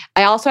minerals.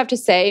 I also have to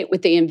say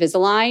with the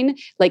Invisalign,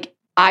 like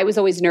I was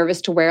always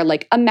nervous to wear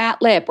like a matte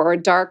lip or a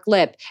dark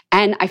lip.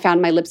 And I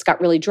found my lips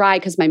got really dry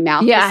because my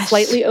mouth is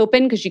slightly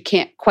open because you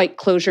can't quite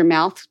close your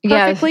mouth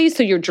perfectly.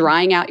 So you're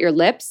drying out your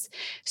lips.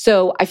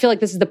 So I feel like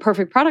this is the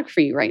perfect product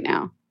for you right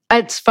now.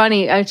 It's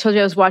funny. I told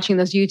you I was watching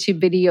those YouTube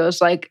videos.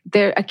 Like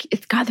there's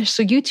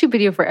so YouTube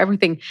video for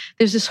everything.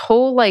 There's this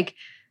whole like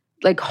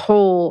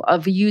hole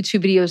of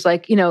YouTube videos,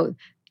 like, you know,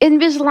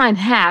 Invisalign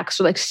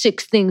hacks, or like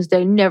 6 things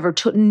that I never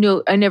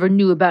knew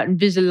about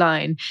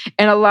Invisalign.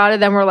 And a lot of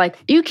them were like,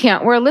 you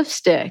can't wear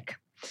lipstick.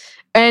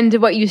 And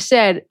what you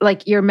said,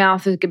 like your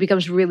mouth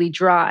becomes really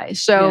dry.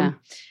 So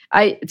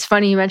it's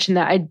funny you mentioned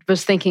that. I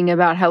was thinking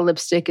about how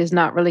lipstick is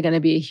not really going to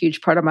be a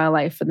huge part of my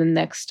life for the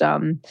next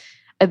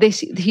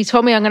he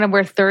told me I'm going to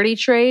wear 30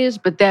 trays,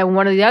 but then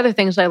one of the other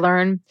things I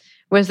learned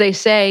was they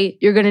say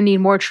you're going to need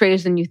more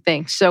trays than you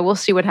think. So we'll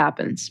see what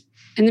happens.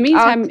 In the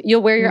meantime,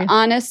 you'll wear your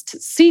Honest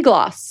Sea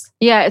Gloss.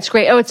 Yeah, it's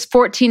great. Oh, it's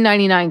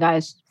 $14.99,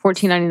 guys.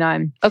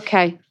 $14.99.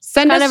 Okay.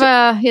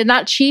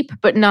 Not cheap,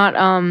 but not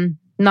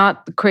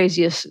the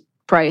craziest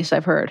price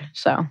I've heard.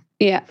 So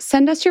yeah,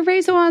 send us your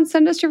Razor-Ons.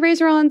 Send us your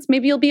Razor-Ons.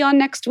 Maybe you'll be on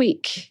next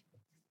week.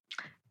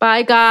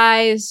 Bye,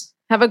 guys.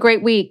 Have a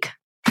great week.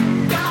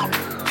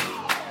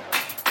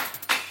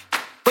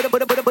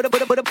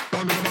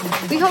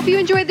 We hope you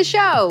enjoyed the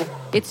show.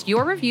 It's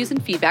your reviews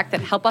and feedback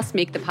that help us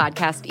make the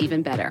podcast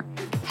even better.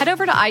 Head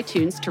over to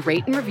iTunes to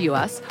rate and review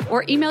us,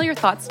 or email your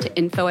thoughts to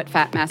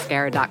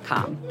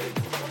info@fatmascara.com.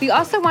 We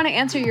also want to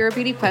answer your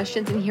beauty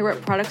questions and hear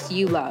what products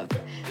you love.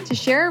 To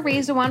share a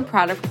Razor-One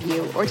product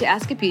review or to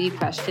ask a beauty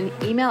question,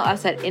 email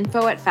us at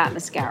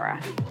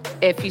info@fatmascara.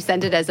 If you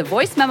send it as a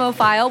voice memo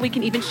file, we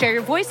can even share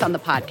your voice on the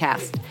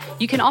podcast.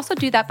 You can also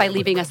do that by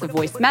leaving us a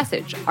voice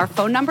message. Our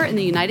phone number in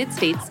the United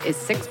States is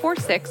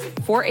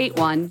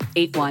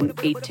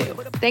 646-481-8182.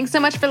 Thanks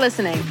so much for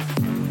listening.